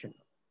interpretation?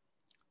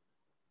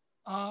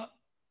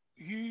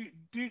 He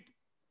did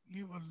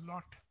leave a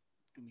lot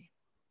to me.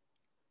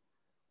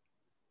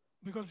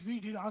 Because we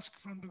did ask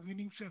from the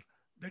beginning, sir,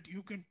 that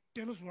you can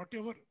tell us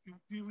whatever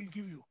we will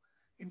give you.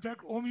 In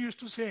fact, Om used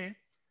to say,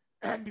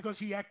 because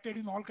he acted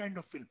in all kind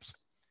of films.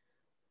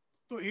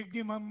 तो एक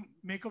दिन हम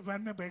makeup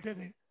van में बैठे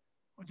थे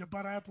और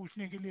जब्बार आया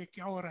पूछने के लिए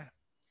क्या हो रहा है.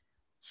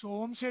 सो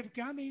ओम सेड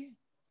क्या नहीं,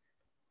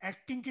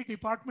 एक्टिंग की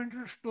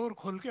डिपार्टमेंटल स्टोर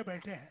खोल के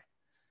बैठे हैं,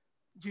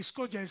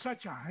 जिसको जैसा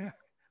चाहे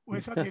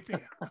वैसा देते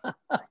हैं.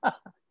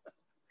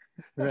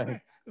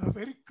 Right. A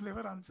very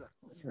clever answer.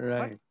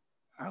 Right.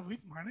 But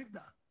with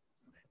Manekda,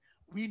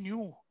 we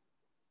knew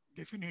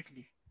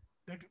definitely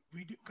that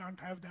we can't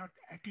have that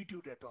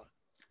attitude at all.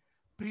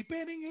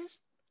 Preparing is,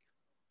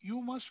 you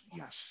must,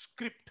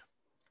 script.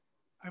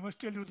 I must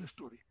tell you the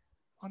story.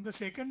 On the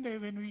second day,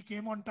 when we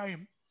came on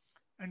time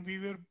and we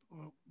were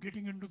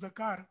getting into the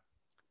car,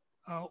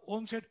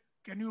 Om said,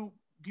 can you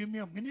give me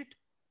a minute?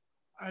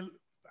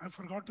 I've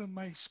forgotten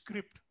my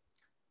script.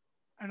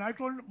 And I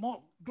told him,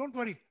 don't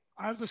worry,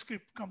 I have the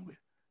script, come with.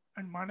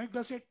 And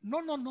Manekda said, no.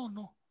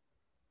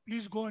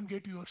 Please go and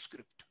get your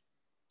script.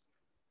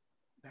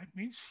 That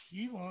means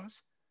he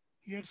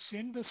had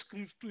sent the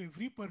script to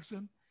every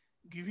person,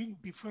 giving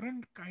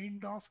different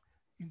kind of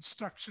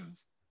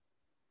instructions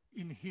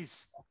in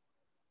his.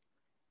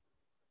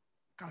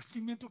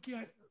 Casting mein to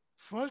kiya,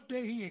 first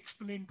day he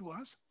explained to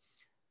us,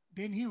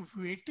 then he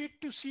waited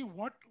to see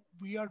what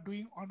we are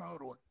doing on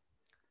our own.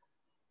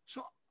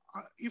 So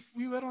if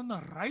we were on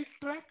the right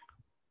track,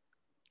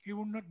 he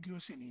would not give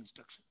us any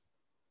instruction.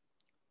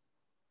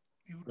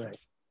 He would Right.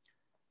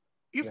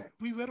 If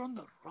we were on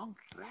the wrong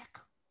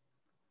track,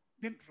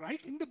 then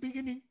right in the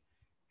beginning,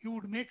 he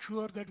would make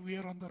sure that we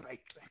are on the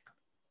right track.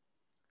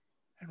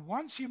 And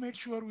once he made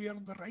sure we are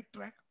on the right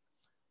track,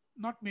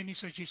 not many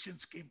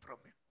suggestions came from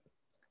him.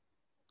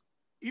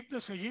 If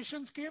the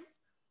suggestions came,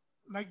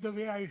 like the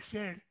way I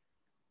said,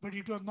 but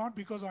it was not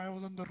because I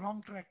was on the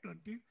wrong track,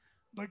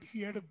 but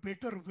he had a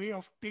better way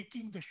of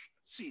taking the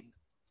scene.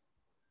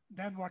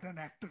 than what an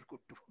actor could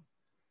do.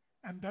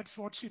 And that's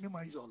what cinema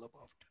is all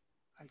about,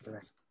 I think.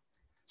 Right.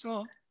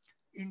 So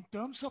in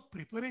terms of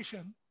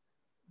preparation,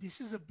 this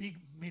is a big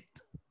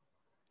myth.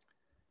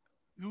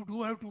 You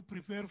do have to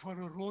prepare for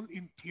a role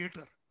in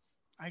theater.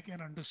 I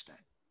can understand.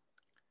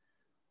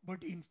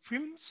 But in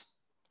films,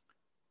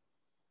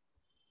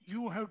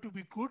 you have to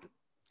be good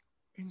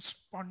in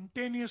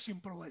spontaneous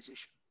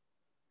improvisation.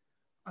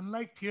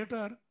 Unlike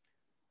theater,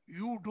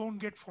 you don't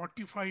get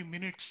 45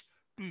 minutes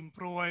to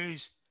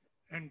improvise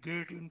and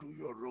get into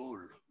your role.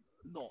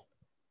 No.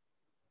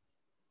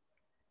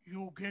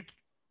 You get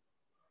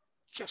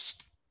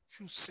just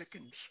few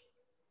seconds.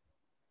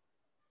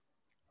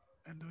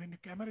 And when the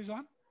camera is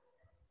on,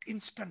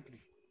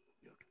 instantly.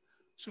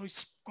 So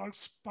it's called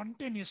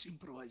spontaneous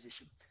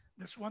improvisation.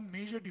 That's one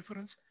major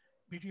difference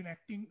between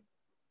acting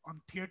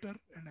on theater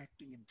and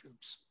acting in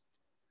films.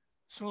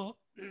 So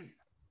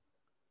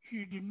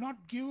he did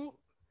not give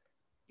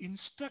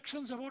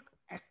instructions about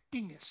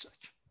acting as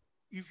such,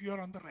 if you are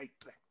on the right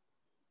track.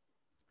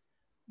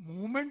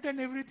 Movement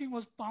and everything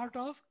was part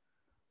of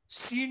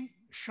scene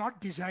shot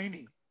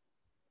designing,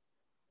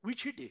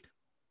 which he did.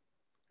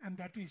 And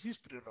that is his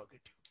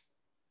prerogative.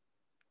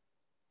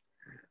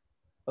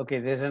 Okay,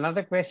 there's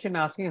another question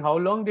asking, how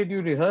long did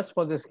you rehearse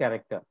for this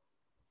character?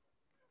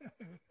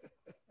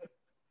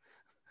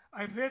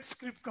 I read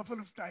script couple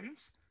of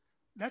times.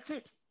 That's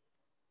it.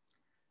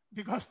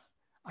 Because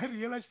I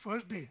realized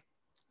first day,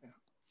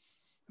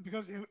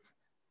 because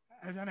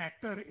as an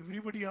actor,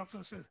 everybody of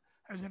us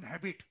has an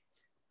habit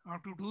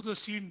to do the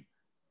scene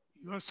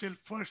yourself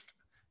first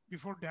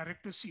before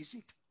director sees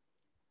it.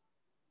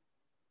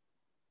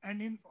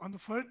 And on the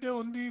first day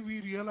only we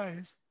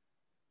realized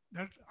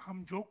that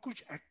हम जो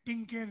कुछ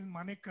acting के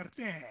माने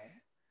करते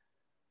हैं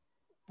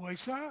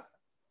वैसा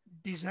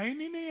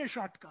design ही नहीं है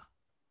शॉट का.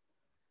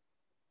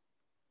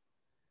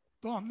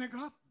 तो हमने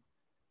कहा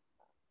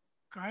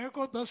काय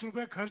को 10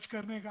 रुपए खर्च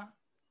करने का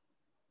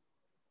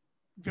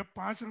जब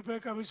 5 रुपए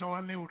का भी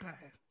सवाल नहीं उठा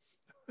है.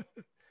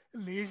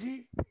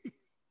 lazy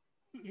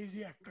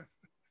actor.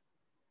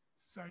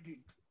 So I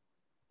didn't.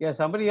 Yeah,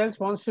 somebody else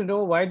wants to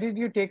know, why did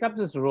you take up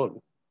this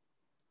role?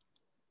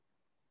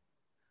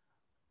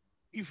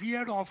 If he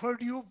had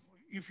offered you,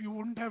 if you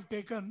wouldn't have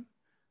taken,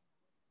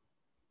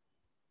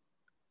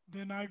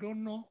 then I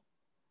don't know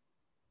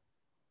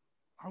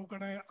how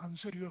can I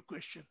answer your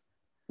question.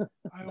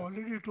 I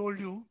already told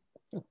you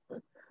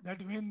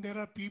that when there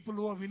are people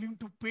who are willing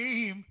to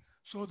pay him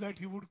so that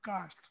he would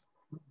cast.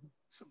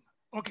 So,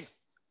 okay.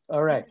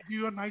 All right. I'll give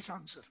you a nice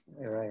answer.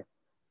 All right.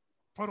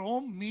 For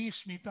Om, me,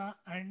 Smita,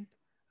 and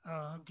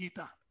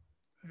Geeta,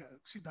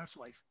 Siddharth's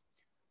wife,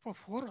 for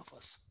 4 of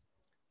us,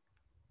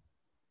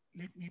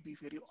 let me be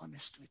very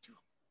honest with you.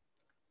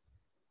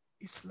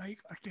 It's like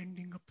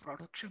attending a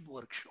production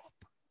workshop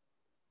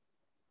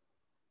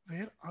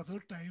where other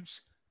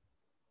times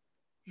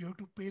you have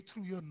to pay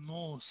through your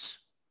nose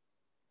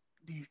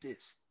these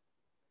days.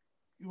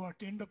 You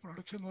attend a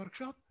production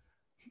workshop,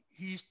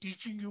 he is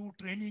teaching you,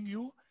 training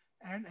you,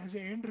 and as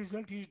an end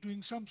result, he is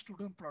doing some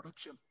student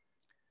production.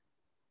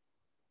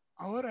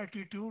 Our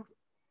attitude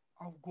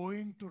of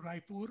going to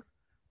Raipur,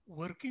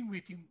 working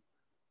with him,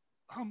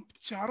 हम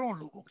चारों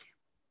लोगों की,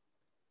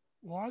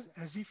 was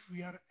as if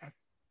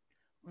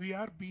we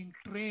are being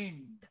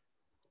trained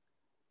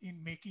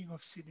in making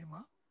of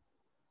cinema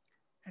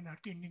and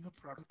attending a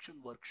production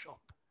workshop.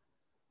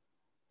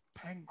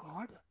 Thank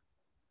God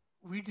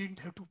we didn't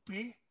have to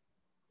pay.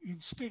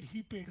 Instead,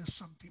 he paid us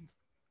something.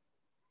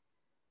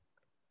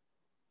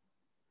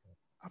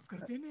 आप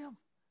करते नहीं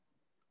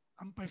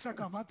हम पैसा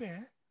कमाते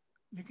हैं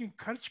लेकिन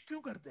खर्च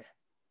क्यों करते हैं?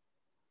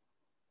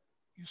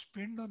 You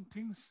spend on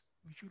things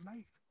which you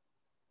like.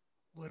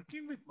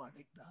 Working with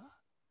Manikda,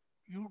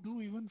 you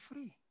do even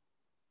free.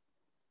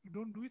 You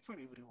don't do it for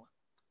everyone.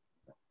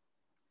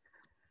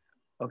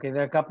 Okay,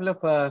 there are a couple of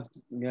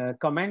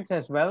comments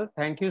as well.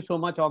 Thank you so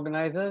much,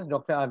 organizers.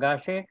 Dr.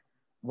 Agashe,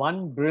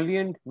 one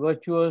brilliant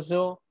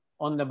virtuoso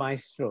on the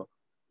maestro.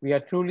 We are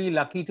truly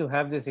lucky to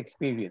have this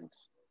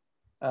experience.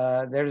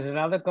 There is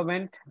another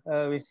comment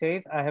which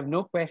says, I have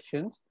no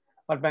questions,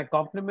 but my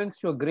compliments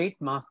to a great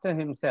master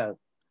himself.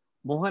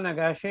 Mohan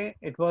Agashe,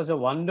 it was a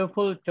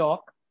wonderful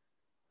talk.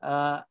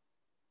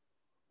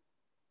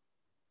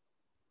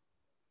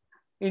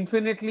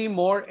 Infinitely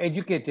more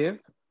educative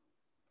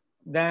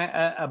than,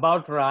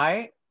 about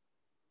Rai,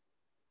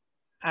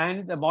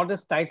 and the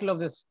modest title of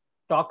this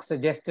talk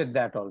suggested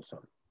that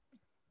also.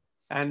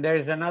 And there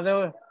is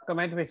another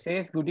comment which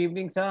says, good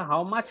evening, sir.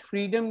 How much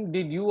freedom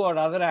did you or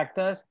other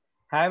actors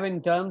have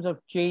in terms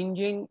of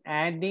changing,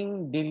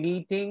 adding,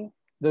 deleting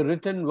the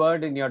written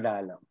word in your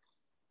dialogue?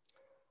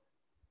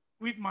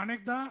 With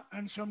Manikda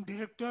and some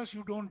directors,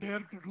 you don't dare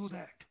to do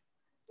that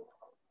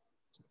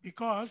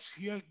because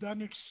he has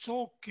done it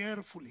so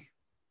carefully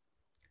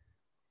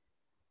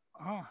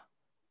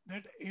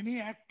that any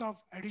act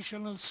of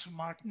additional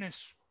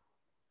smartness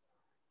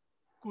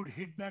could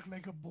hit back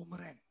like a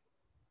boomerang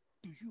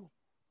to you.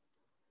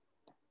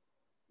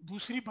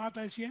 दूसरी बात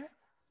ऐसी है,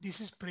 this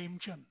is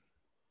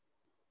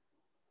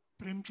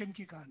Premchand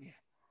की कहानी है.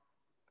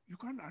 You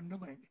can't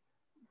undermine it.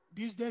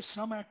 These days,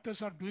 some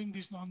actors are doing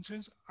this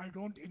nonsense. I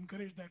don't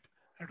encourage that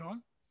at all.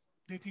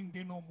 They think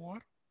they know more.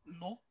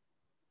 No.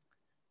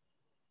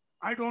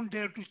 I don't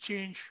dare to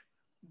change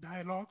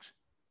dialogues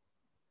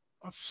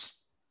of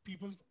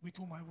people with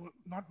whom I work.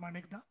 Not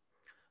Manekda,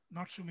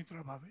 not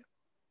Sumitra Bhave.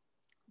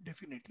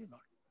 Definitely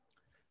not.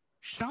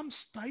 Shyam's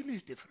style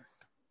is different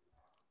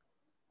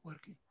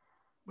working.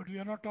 But we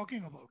are not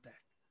talking about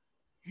that.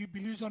 He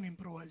believes on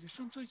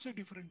improvisation, so it's a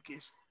different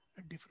case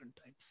at different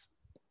times.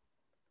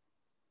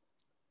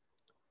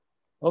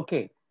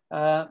 Okay.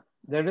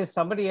 There is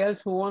somebody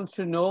else who wants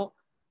to know,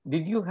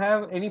 did you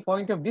have any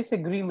point of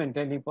disagreement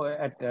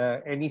at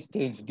any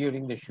stage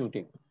during the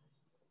shooting?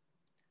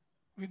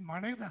 With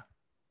Manekda?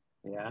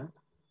 Yeah.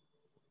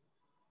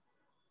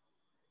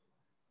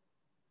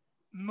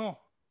 No.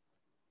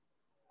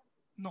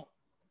 No.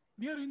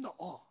 We are in the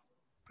awe.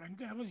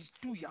 Frankly, I was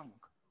too young.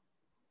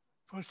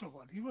 First of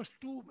all, he was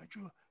too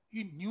mature.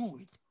 He knew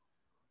it.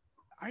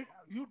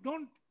 You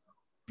don't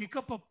pick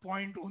up a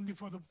point only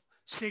for the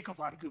sake of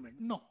argument.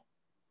 No.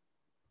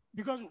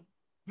 Because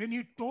when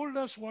he told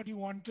us what he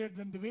wanted,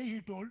 then the way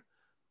he told,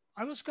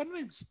 I was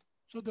convinced.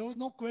 So there was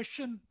no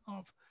question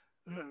of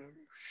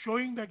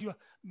showing that you are.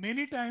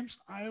 Many times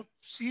I have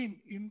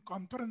seen in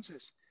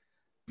conferences,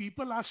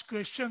 people ask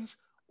questions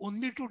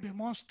only to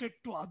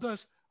demonstrate to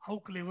others how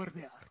clever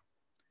they are.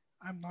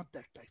 I'm not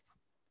that type.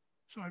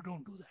 So I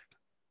don't do that.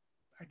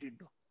 I didn't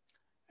do.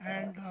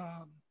 And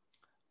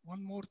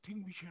one more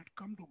thing which had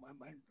come to my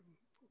mind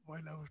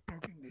while I was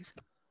talking this,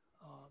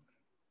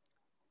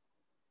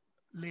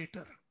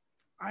 later,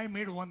 I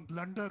made one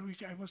blunder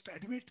which I must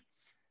admit,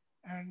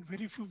 and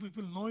very few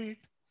people know it.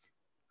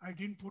 I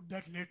didn't put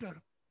that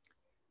later.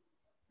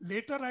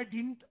 Later, I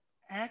didn't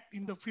act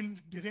in the film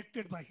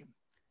directed by him,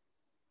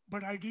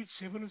 but I did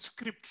several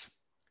scripts.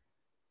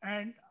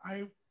 And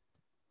I'm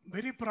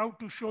very proud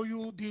to show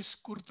you this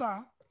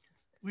kurta,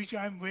 which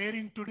I'm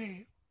wearing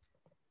today.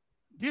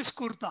 This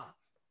kurta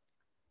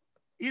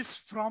is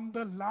from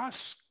the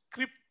last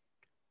script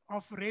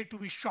of Ray to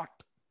be shot.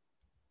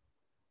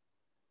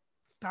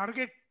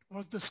 Target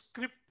was the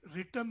script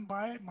written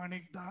by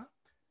Manekda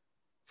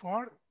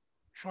for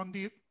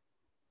Shondeep,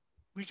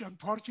 which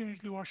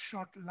unfortunately was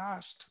shot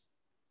last,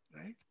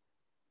 right?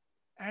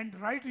 And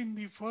right in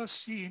the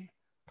first scene,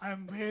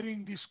 I'm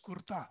wearing this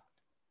kurta.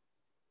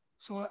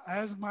 So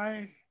as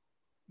my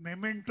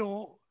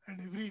memento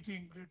and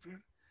everything,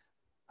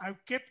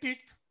 I've kept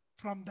it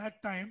from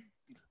that time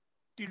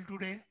till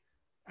today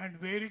and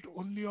wear it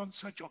only on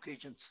such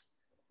occasions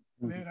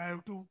where I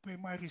have to pay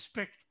my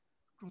respect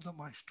to the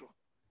maestro.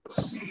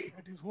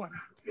 That is one.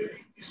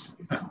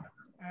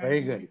 And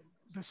very good.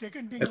 The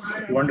second thing That's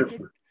which I wonderful.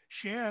 wanted to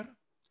share,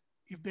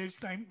 if there's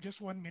time, just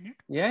 1 minute.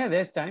 Yeah,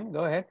 there's time.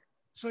 Go ahead.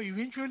 So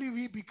eventually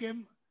we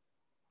became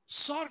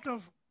sort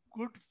of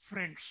good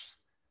friends,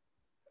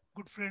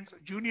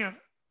 junior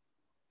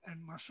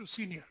and master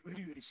senior,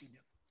 very, very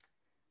senior.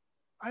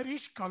 I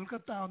reached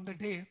Kolkata on the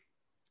day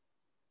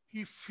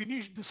he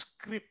finished the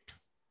script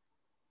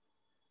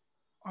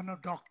on a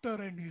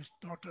doctor and his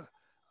daughter.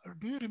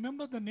 Do you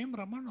remember the name,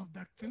 Raman, of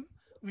that film,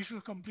 which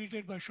was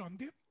completed by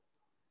Shondeep?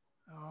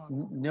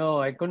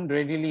 No, I couldn't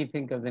readily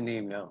think of the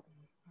name now.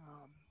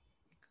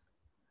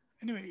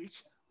 Anyway,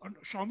 it's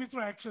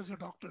Soumitra acts as a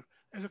doctor,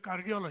 as a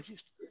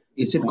cardiologist.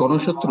 Is it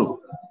Ganeshatru?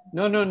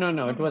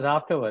 No. It was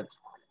afterwards.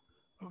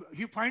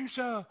 He finds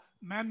a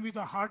man with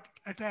a heart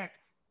attack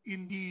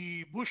in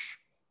the bush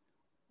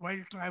while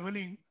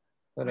traveling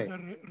at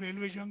the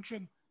railway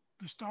junction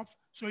to stop.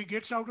 So he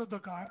gets out of the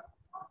car,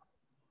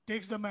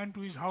 takes the man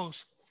to his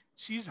house,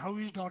 sees how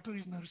his daughter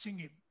is nursing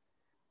him,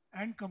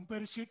 and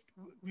compares it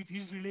with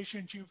his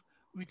relationship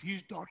with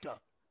his daughter.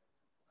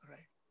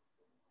 Right.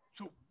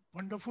 So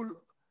wonderful.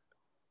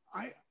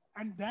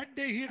 And that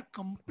day he had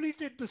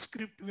completed the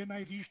script when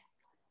I reached,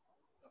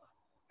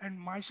 and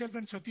myself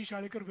and Satish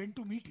Alekar went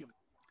to meet him.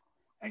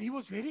 And he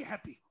was very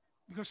happy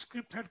because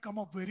script had come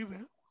up very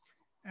well.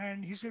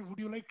 And he said, would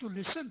you like to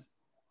listen?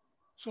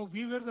 So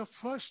we were the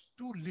first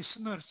two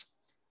listeners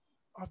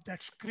of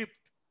that script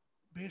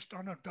based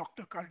on a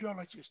doctor,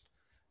 cardiologist,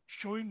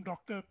 showing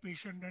doctor,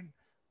 patient, and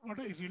what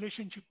are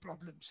relationship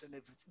problems and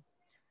everything.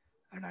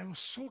 And I was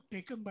so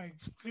taken by the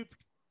script.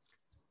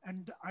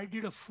 And I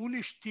did a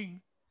foolish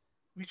thing,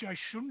 which I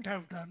shouldn't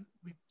have done,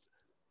 with,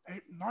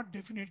 not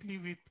definitely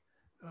with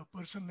a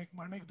person like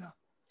Manekda.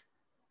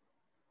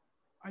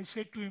 I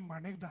said to him,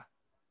 Manekda,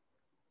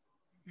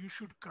 you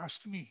should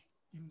cast me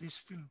in this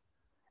film.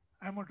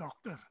 I'm a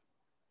doctor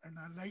and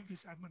I like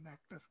this, I'm an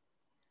actor.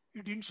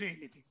 He didn't say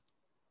anything.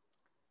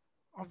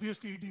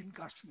 Obviously, he didn't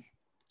cast me.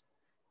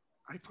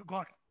 I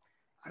forgot.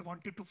 I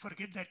wanted to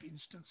forget that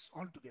instance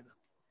altogether.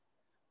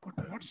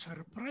 But what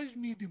surprised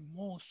me the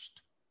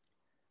most,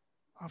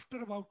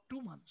 after about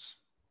 2 months,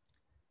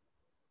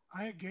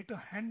 I get a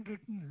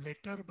handwritten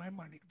letter by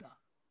Manekda,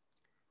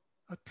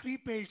 a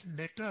 3-page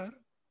letter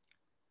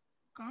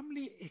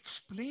calmly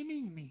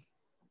explaining me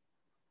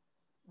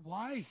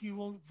why he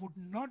would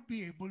not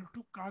be able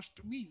to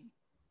cast me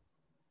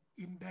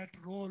in that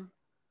role,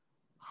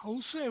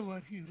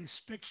 howsoever he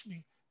respects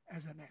me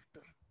as an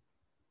actor.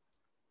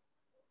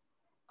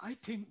 I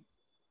think,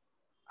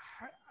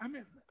 I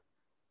mean,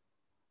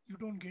 you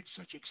don't get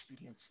such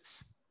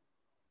experiences.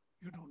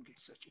 You don't get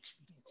such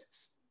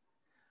experiences.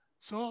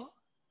 So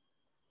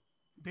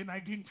then I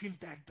didn't feel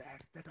that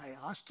bad that I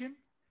asked him,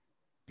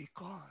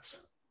 because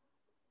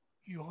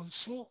he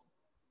also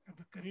had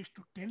the courage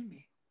to tell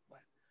me.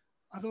 Why.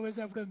 Otherwise,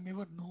 I would have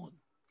never known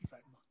if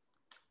I'd known.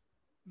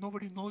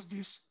 Nobody knows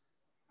this.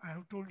 I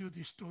have told you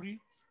this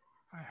story.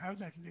 I have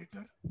that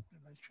later,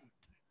 and I'll show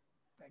it.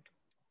 Thank you.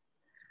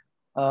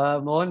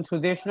 Mohan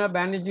Sudeshna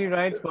Banerjee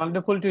writes,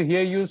 wonderful to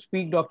hear you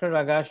speak, Dr.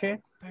 Agashe.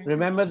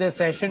 Remember the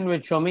session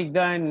with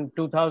Shomikda in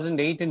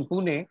 2008 in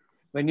Pune,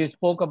 when you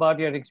spoke about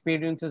your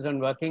experiences on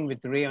working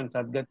with Ray on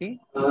Sadgati?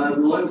 It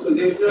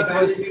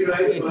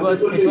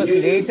was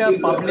later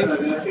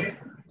published.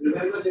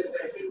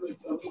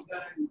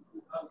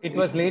 It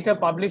was later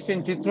published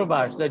in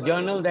Chitrabhash, the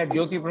journal that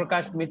Jyoti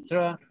Prakash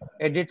Mitra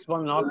edits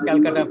for North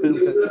Calcutta Film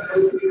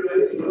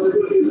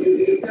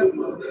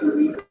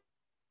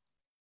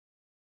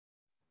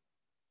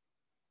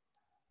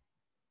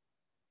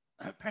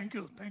Thank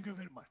you. Thank you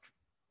very much.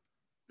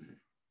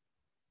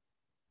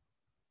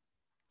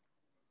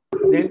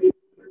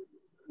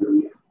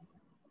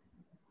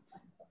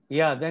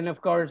 Then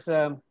of course,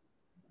 there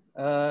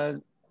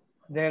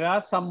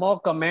are some more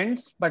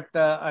comments, but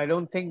I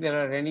don't think there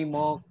are any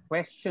more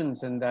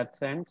questions in that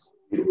sense.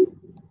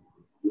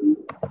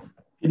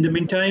 In the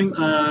meantime,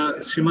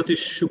 Srimati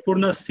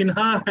Shupurna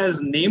Sinha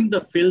has named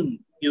the film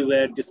you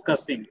were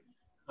discussing,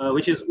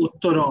 which is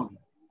Uttaran.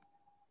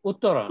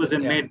 Uttaran. It was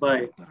made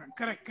by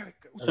Correct.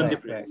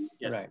 Sandeep. Right.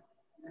 Yes.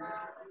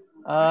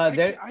 Right.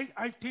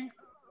 I think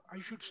I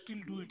should still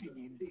do it in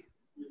Hindi.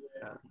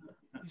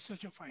 It's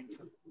such a fine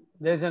film.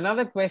 There's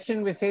another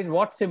question which says,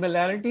 what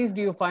similarities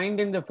do you find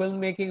in the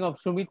filmmaking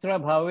of Sumitra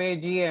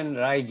Bhave ji and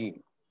Rai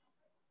ji?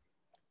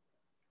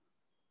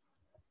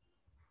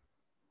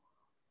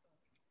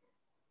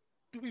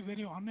 To be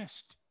very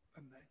honest,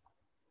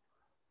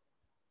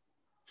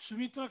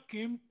 Sumitra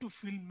came to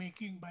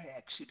filmmaking by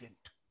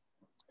accident.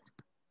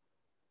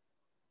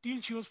 Till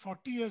she was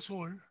 40 years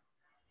old,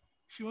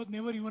 she was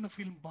never even a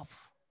film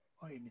buff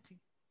or anything.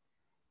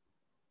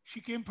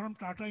 She came from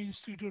Tata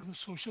Institute of the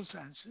Social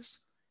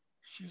Sciences.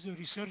 She was a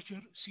researcher,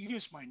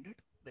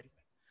 serious-minded, very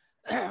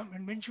well.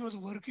 And when she was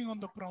working on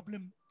the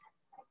problem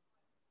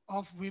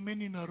of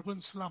women in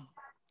urban slum,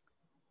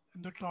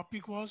 and the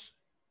topic was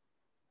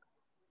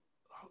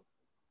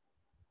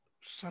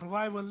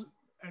survival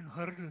and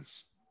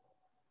hurdles,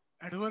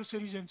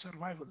 adversaries and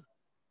survival.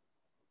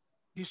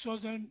 This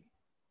was an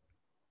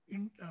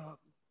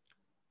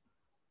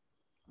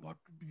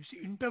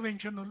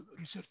interventional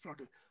research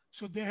project.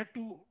 So they had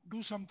to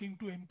do something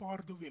to empower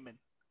the women.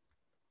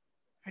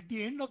 At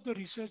the end of the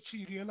research,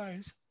 she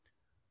realized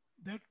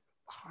that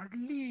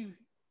hardly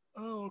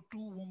two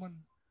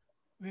women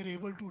were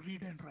able to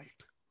read and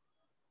write.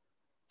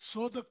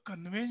 So the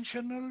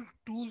conventional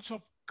tools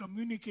of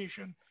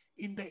communication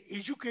in the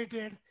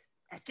educated,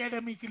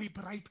 academically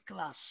bright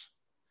class,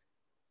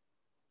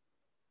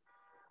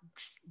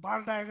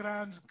 bar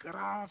diagrams,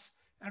 graphs,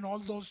 and all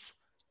those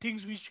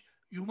things which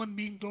human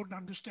beings don't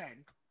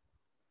understand,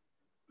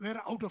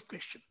 were out of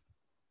question.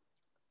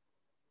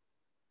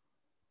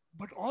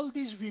 But all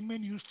these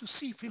women used to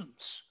see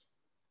films.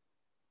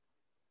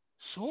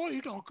 So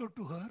it occurred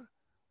to her,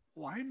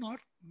 why not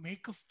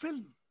make a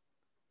film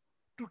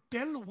to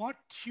tell what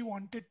she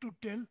wanted to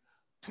tell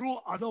through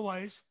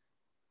otherwise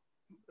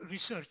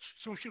research,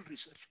 social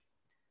research.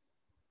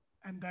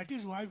 And that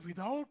is why,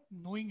 without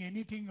knowing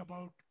anything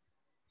about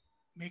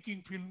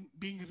making film,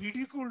 being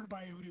ridiculed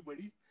by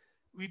everybody,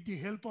 with the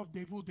help of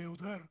Devu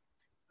Devdhar,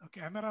 a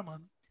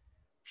cameraman,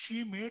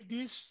 she made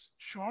this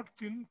short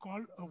film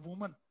called A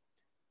Woman,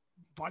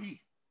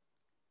 Body.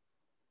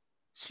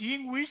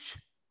 Seeing which,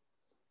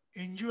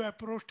 NGO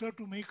approached her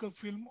to make a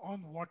film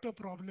on water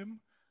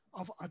problem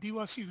of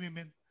Adivasi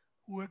women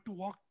who had to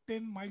walk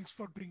 10 miles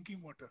for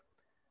drinking water.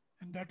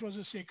 And that was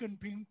the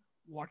second film,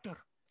 Water.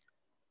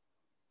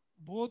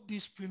 Both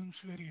these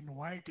films were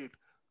invited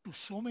to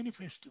so many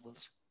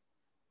festivals.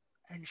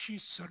 And she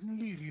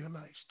suddenly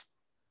realized,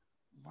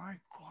 my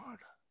God,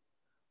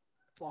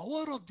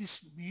 power of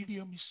this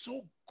medium is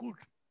so good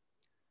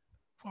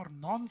for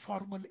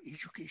non-formal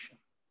education.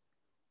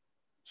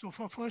 So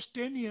for first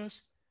 10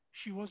 years,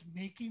 she was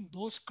making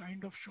those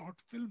kind of short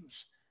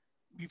films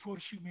before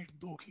she made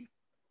Doghi.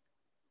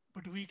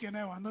 But we can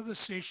have another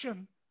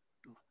session.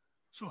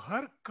 So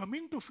her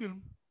coming to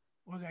film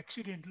was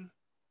accidental.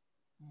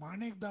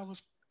 Manekda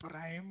was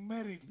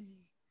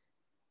primarily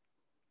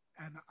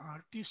an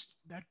artist,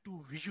 that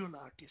too visual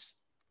artist.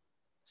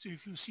 So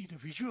if you see the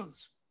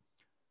visuals,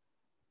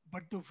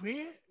 but the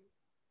way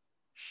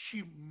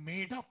she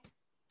made up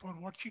for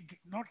what she did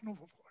not know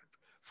for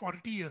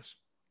 40 years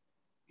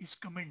is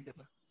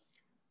commendable.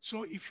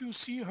 So if you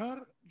see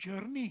her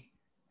journey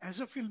as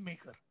a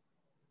filmmaker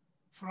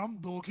from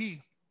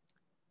Doghi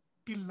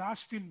till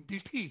last film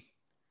Dithi,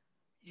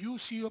 you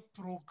see a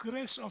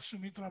progress of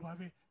Sumitra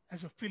Bhave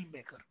as a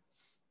filmmaker.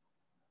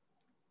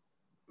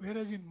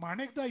 Whereas in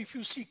Manekda, if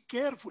you see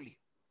carefully,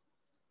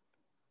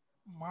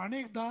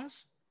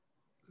 Manekda's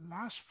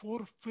last 4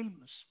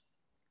 films,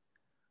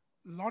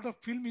 lot of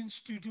film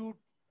institute,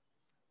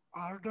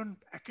 ardent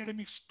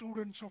academic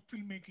students of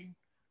filmmaking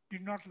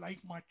did not like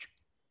much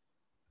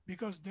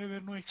because there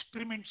were no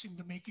experiments in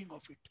the making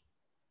of it.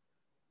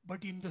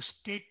 But in the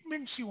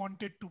statements he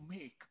wanted to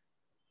make,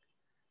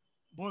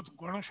 both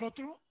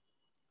Ganashotru,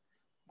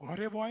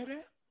 Ghore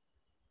Boyre,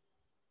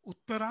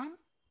 Uttaran,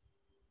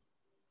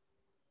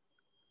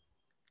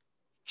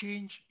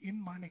 change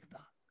in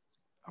Manekda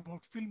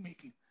about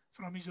filmmaking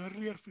from his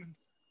earlier film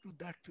to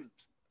that film.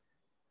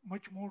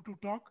 Much more to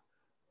talk,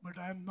 but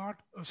I am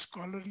not a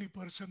scholarly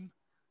person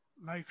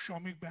like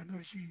Shomik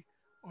Banerjee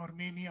or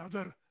many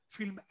other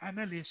film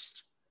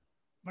analysts,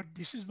 but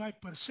this is my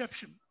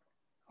perception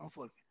of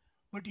work.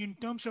 But in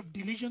terms of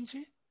diligence,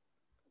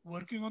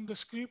 working on the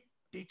script,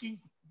 taking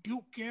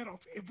due care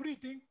of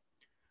everything,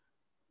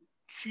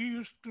 she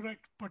used to write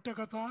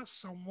Patakatha,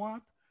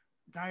 Samvad,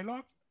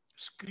 dialogue,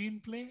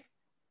 screenplay,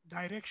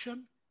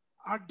 direction,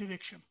 art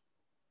direction.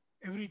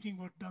 Everything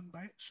was done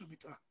by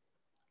Sumitra,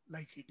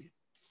 like he did.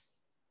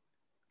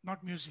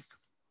 Not music.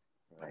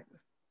 Right.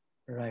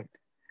 Right.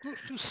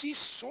 To see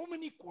so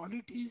many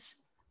qualities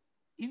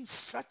in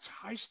such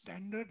high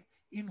standard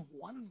in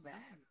one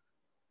man.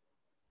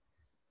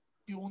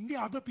 The only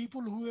other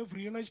people who have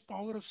realized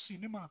power of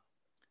cinema,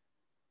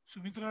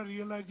 Sumitra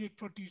realized it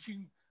for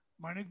teaching,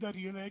 Manekda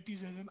realized it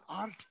as an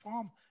art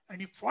form, and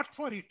he fought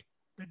for it,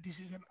 that this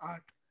is an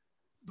art.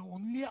 The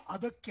only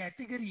other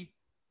category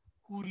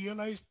who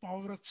realized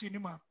power of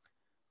cinema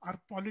are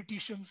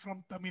politicians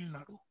from Tamil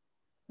Nadu,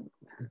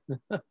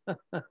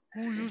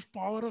 who use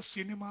power of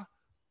cinema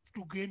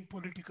to gain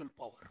political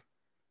power.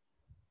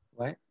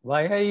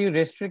 Why are you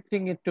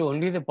restricting it to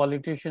only the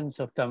politicians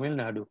of Tamil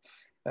Nadu?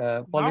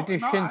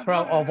 Politicians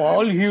of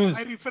all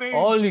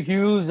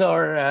hues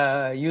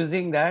are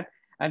using that,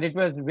 and it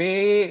was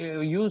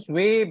used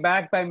way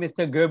back by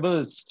Mr.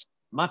 Goebbels,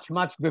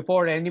 much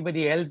before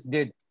anybody else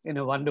did, in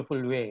a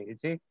wonderful way. You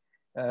see,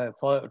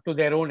 to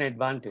their own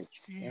advantage.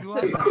 See, yeah.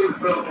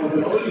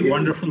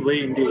 Wonderful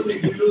way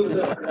indeed.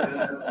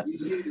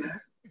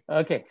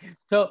 Okay,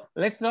 so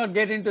let's not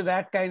get into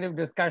that kind of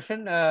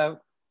discussion.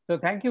 So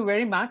thank you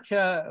very much,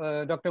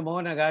 Dr.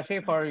 Mohan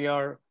Agashe, for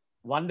your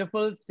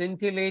wonderful,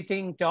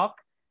 scintillating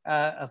talk,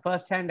 a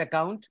first-hand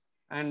account,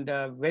 and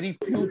very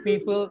few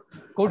people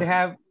could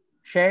have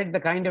shared the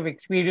kind of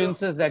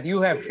experiences that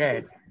you have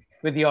shared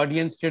with the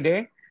audience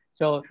today.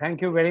 So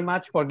thank you very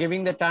much for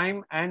giving the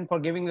time and for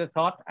giving the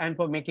thought and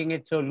for making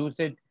it so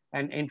lucid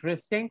and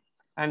interesting.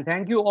 And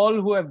thank you all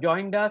who have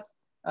joined us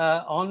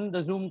on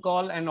the Zoom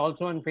call and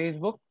also on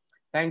Facebook.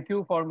 Thank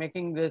you for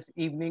making this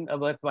evening a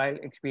worthwhile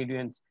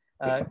experience.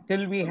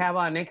 Till we have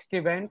our next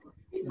event,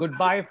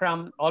 goodbye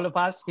from all of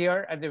us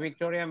here at the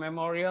Victoria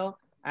Memorial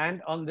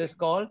and on this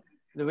call.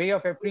 The way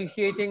of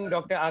appreciating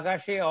Dr.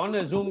 Agashe on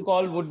a Zoom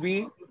call would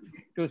be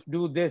to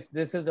do this.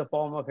 This is a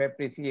form of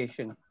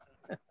appreciation.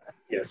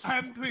 Yes.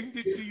 I'm doing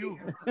it to you.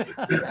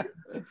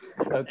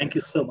 Okay. Thank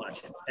you so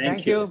much.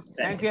 Thank you.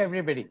 Thank you,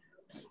 everybody.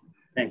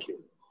 Thank you.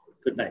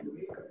 Good night.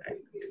 Good night.